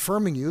you,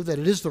 confirming you that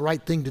it is the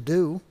right thing to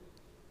do.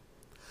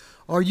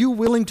 Are you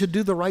willing to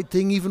do the right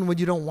thing even when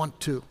you don't want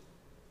to?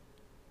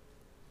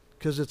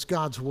 Because it's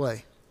God's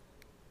way.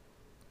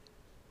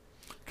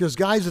 Because,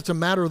 guys, it's a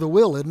matter of the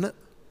will, isn't it?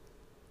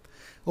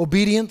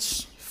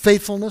 Obedience,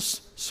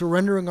 faithfulness,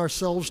 surrendering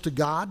ourselves to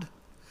God,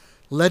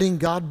 letting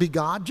God be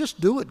God.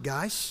 Just do it,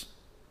 guys.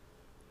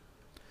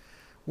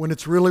 When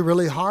it's really,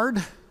 really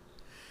hard,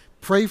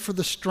 pray for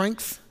the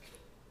strength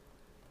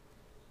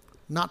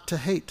not to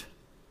hate.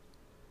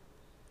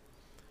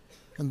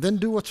 And then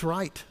do what's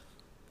right.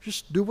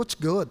 Just do what's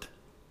good.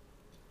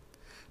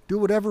 Do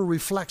whatever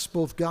reflects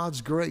both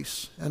God's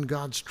grace and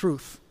God's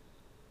truth.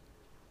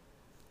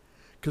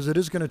 Because it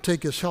is going to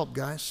take his help,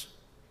 guys.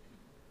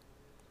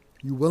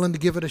 You willing to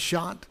give it a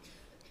shot?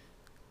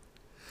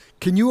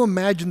 Can you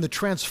imagine the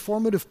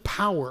transformative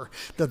power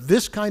that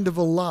this kind of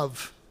a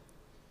love,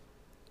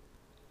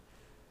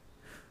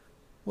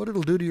 what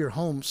it'll do to your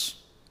homes,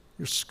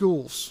 your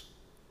schools,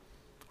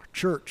 our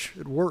church,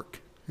 at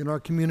work, in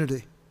our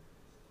community?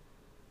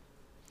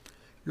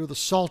 You're the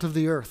salt of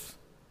the earth.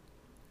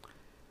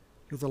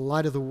 You're the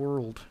light of the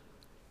world.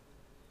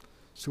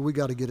 So we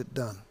got to get it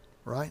done,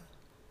 right?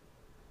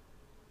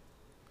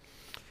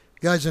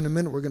 Guys, in a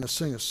minute we're going to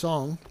sing a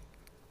song.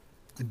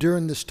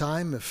 During this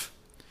time, if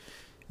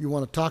you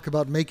want to talk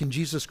about making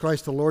Jesus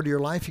Christ the Lord of your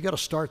life, you got to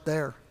start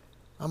there.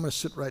 I'm going to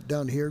sit right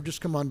down here.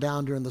 Just come on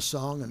down during the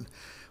song and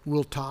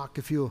we'll talk.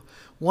 If you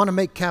want to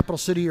make Capital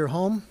City your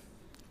home,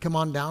 come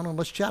on down and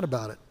let's chat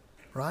about it,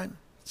 right?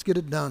 Let's get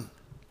it done.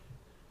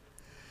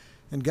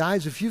 And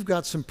guys, if you've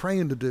got some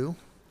praying to do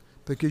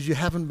because you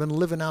haven't been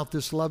living out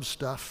this love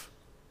stuff,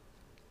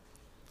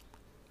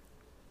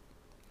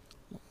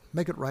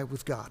 Make it right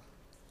with God.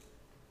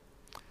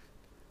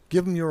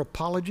 Give him your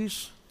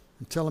apologies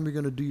and tell him you're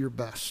going to do your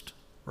best,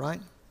 right?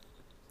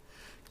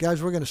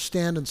 Guys, we're going to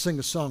stand and sing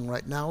a song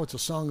right now. It's a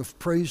song of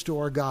praise to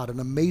our God, an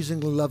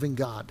amazingly loving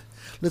God.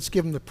 Let's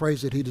give him the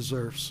praise that he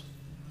deserves.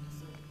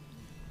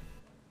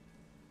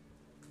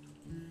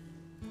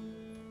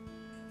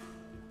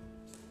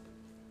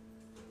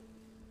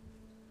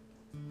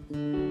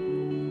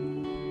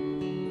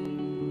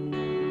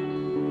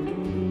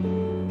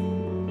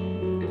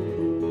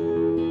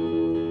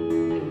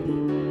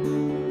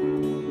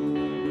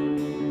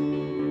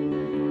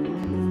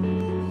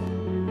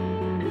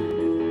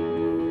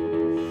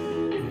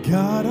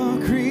 God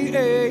of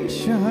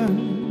creation,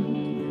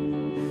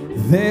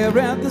 there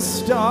at the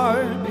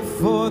start,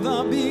 before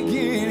the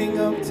beginning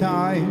of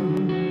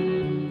time.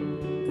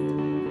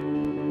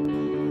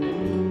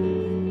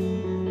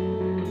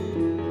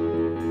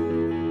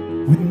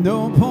 With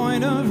no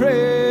point of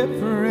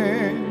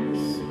reference,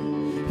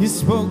 he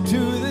spoke to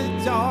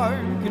the dark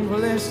and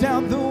fleshed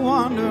out the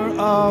wonder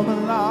of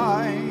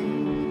life.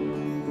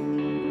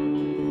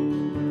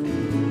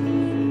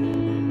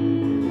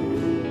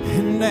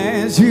 And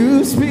as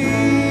you speak,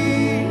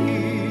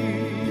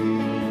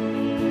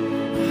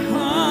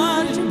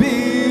 100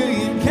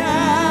 billion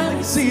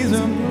galaxies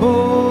are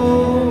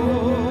born.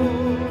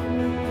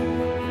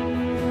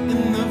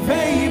 In the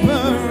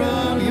vapor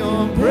of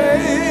your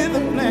breath,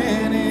 the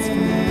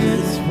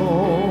planets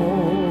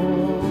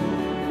fall.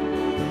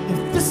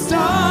 If the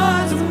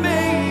stars are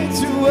made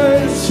to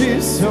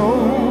worship, so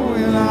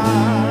will I.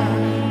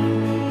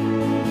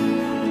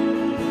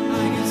 I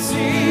can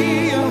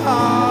see your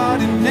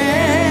heart in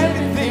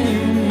everything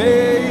you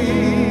made.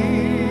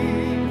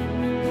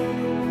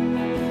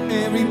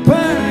 Every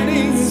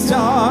burning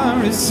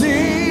star is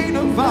seen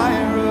of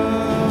fire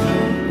of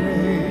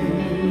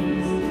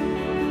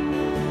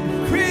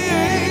grace.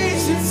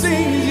 Creation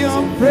sings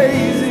your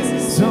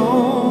praises,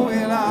 so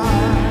will I.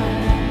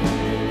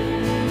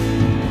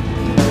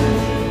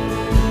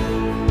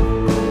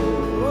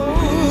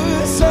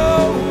 Oh, so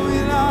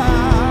will I.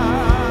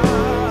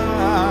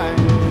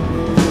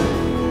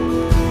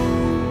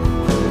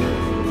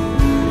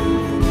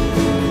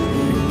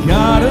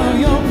 God of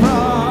your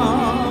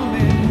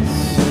promise,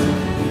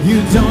 you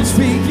don't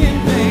speak in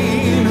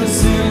vain, a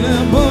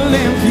syllable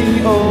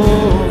empty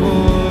over.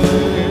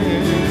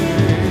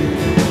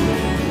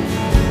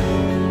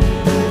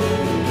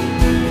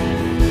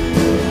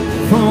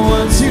 For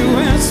once you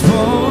have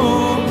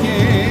spoken,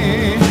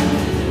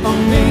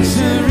 all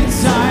nature in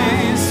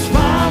silence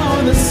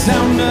follow the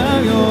sound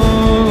of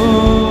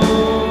your.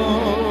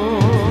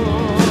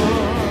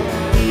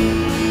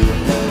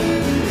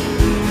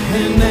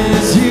 And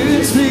as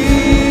you speak,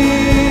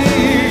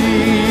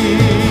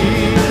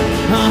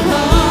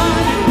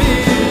 100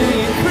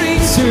 billion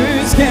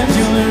creatures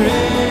capture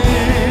it.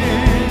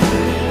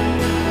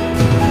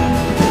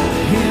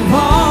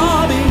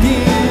 Evolving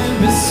in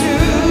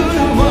pursuit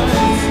of what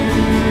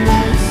you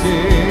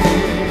say.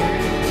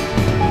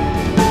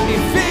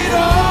 If it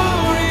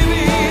all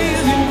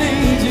reveals your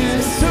nature,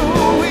 so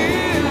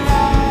will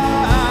I.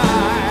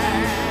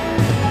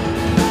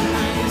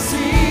 I can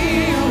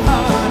see your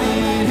heart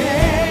in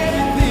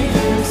everything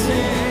you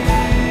say.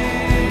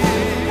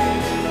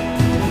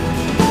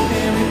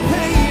 Every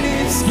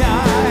painted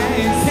sky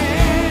is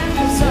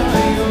canvas of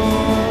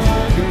your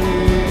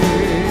grace.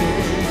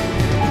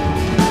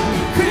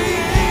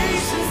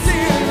 Creation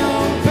still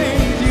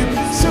obeys you,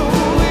 so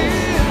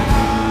will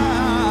I.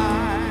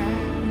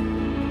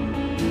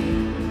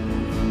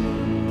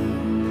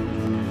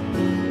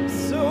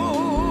 So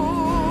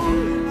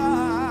will I.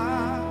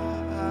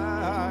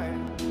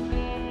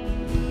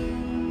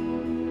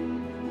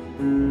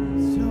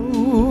 So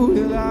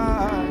will I.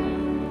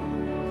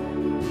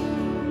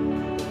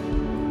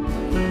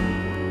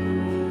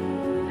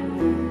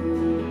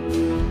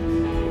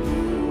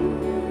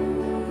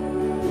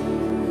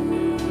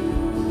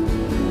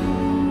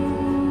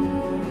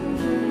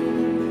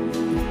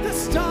 The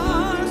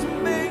stars are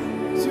made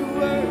to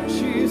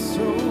worship,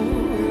 so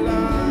will I.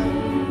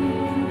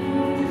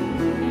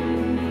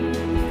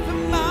 The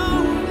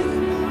mountains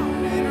bow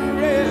in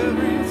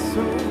reverence,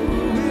 so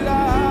will I.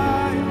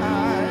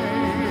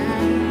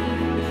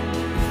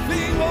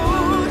 The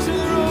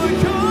oceans roar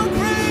your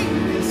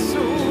greatness,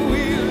 so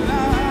will I.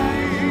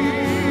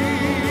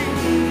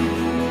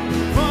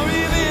 For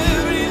if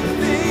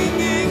everything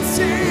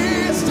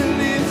exists to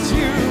lift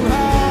you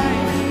high,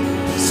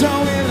 so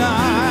will I.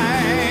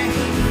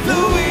 The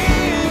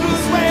wind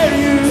was where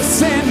you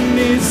sent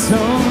me, so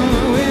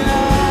will I.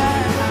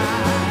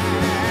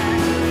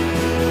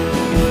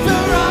 The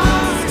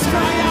rocks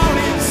cry out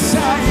in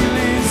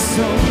silence,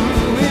 so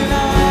will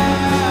I.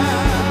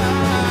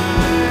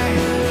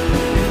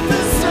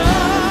 The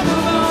sun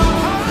of our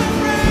heart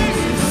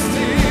rays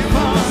still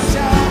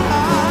shine.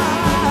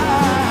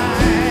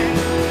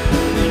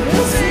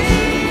 We'll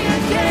sing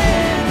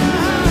again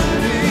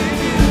 100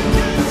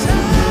 billion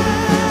times.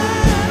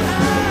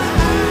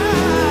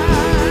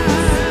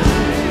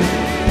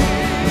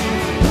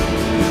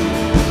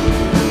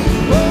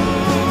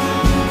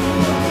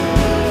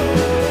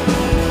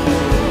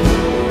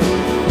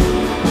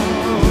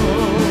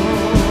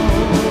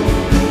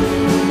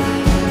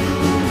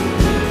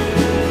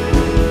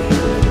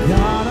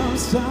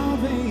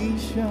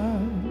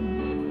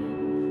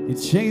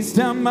 chase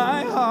down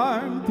my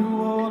heart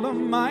through all of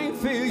my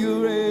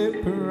failure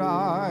and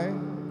pride.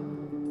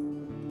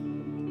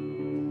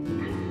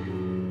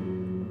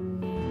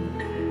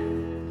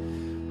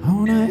 I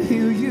wanna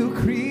heal you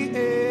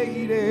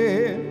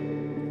created,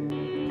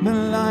 the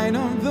light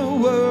of the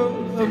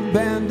world,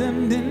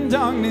 abandoned in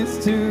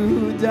darkness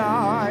to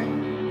die.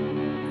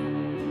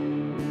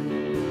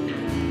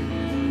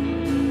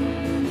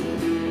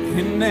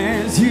 And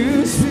as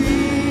you speak,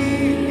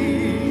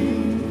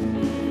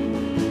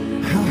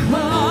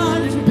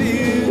 100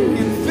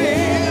 billion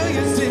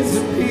failures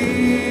disappear.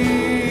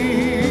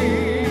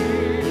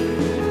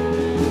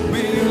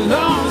 When you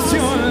lost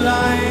your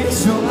life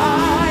so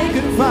I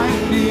could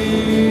find it.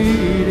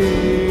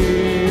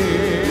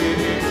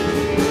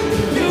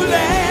 You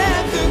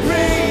left the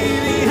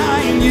grave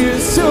behind you,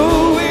 so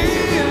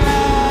will I.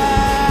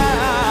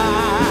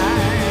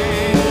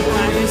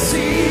 I can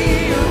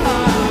see your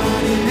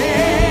heart in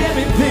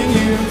everything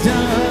you've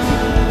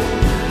done.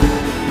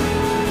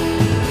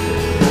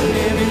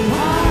 Every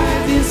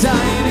part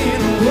designed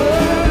in a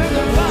world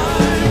of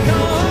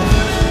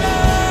uncommon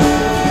love.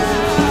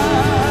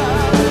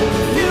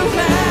 You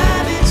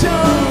gladly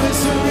chose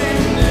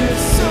surrender,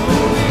 so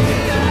will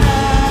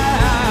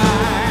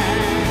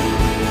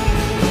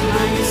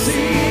I can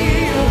see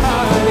your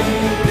heart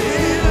in a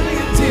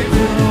billion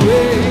different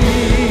ways.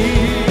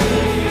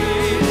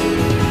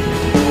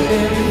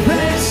 Every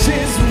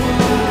precious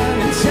one,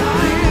 a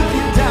child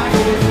you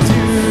died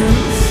to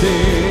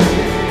save.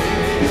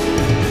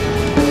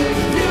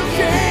 You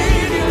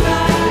gave your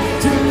life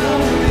to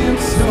love him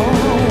so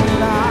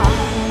alive,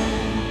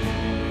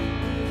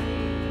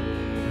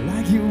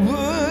 like you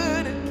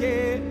would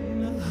again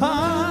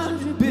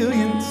 100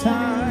 billion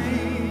times.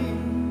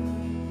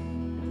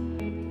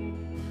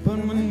 But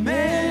when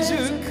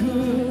measure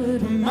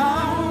could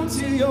amount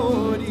to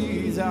your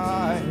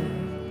desire,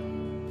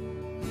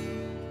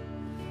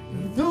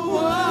 the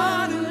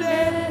one who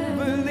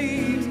never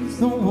leaves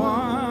the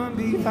one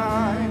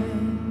behind.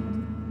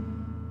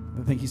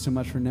 But thank you so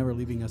much for never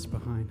leaving us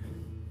behind.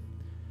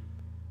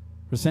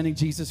 For sending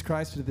Jesus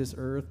Christ to this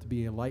earth to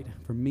be a light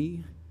for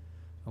me,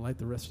 a light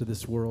the rest of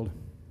this world.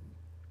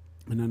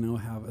 And I know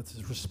how it's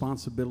a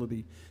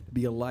responsibility to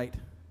be a light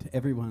to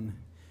everyone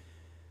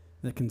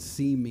that can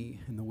see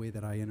me in the way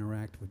that I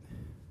interact with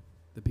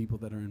the people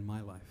that are in my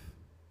life.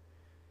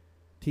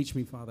 Teach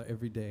me, Father,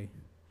 every day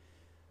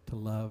to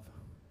love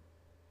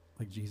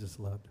like Jesus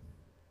loved.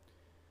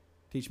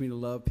 Teach me to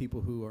love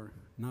people who are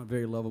not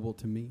very lovable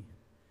to me.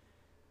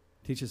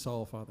 Teach us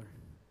all, Father,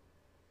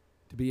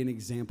 to be an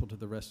example to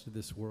the rest of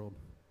this world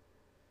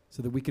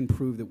so that we can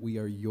prove that we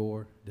are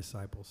your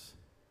disciples.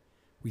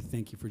 We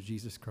thank you for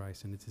Jesus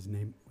Christ, and it's his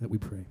name that we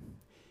pray.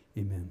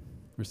 Amen.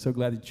 We're so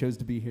glad that you chose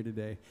to be here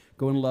today.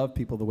 Go and love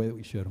people the way that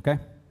we should, okay?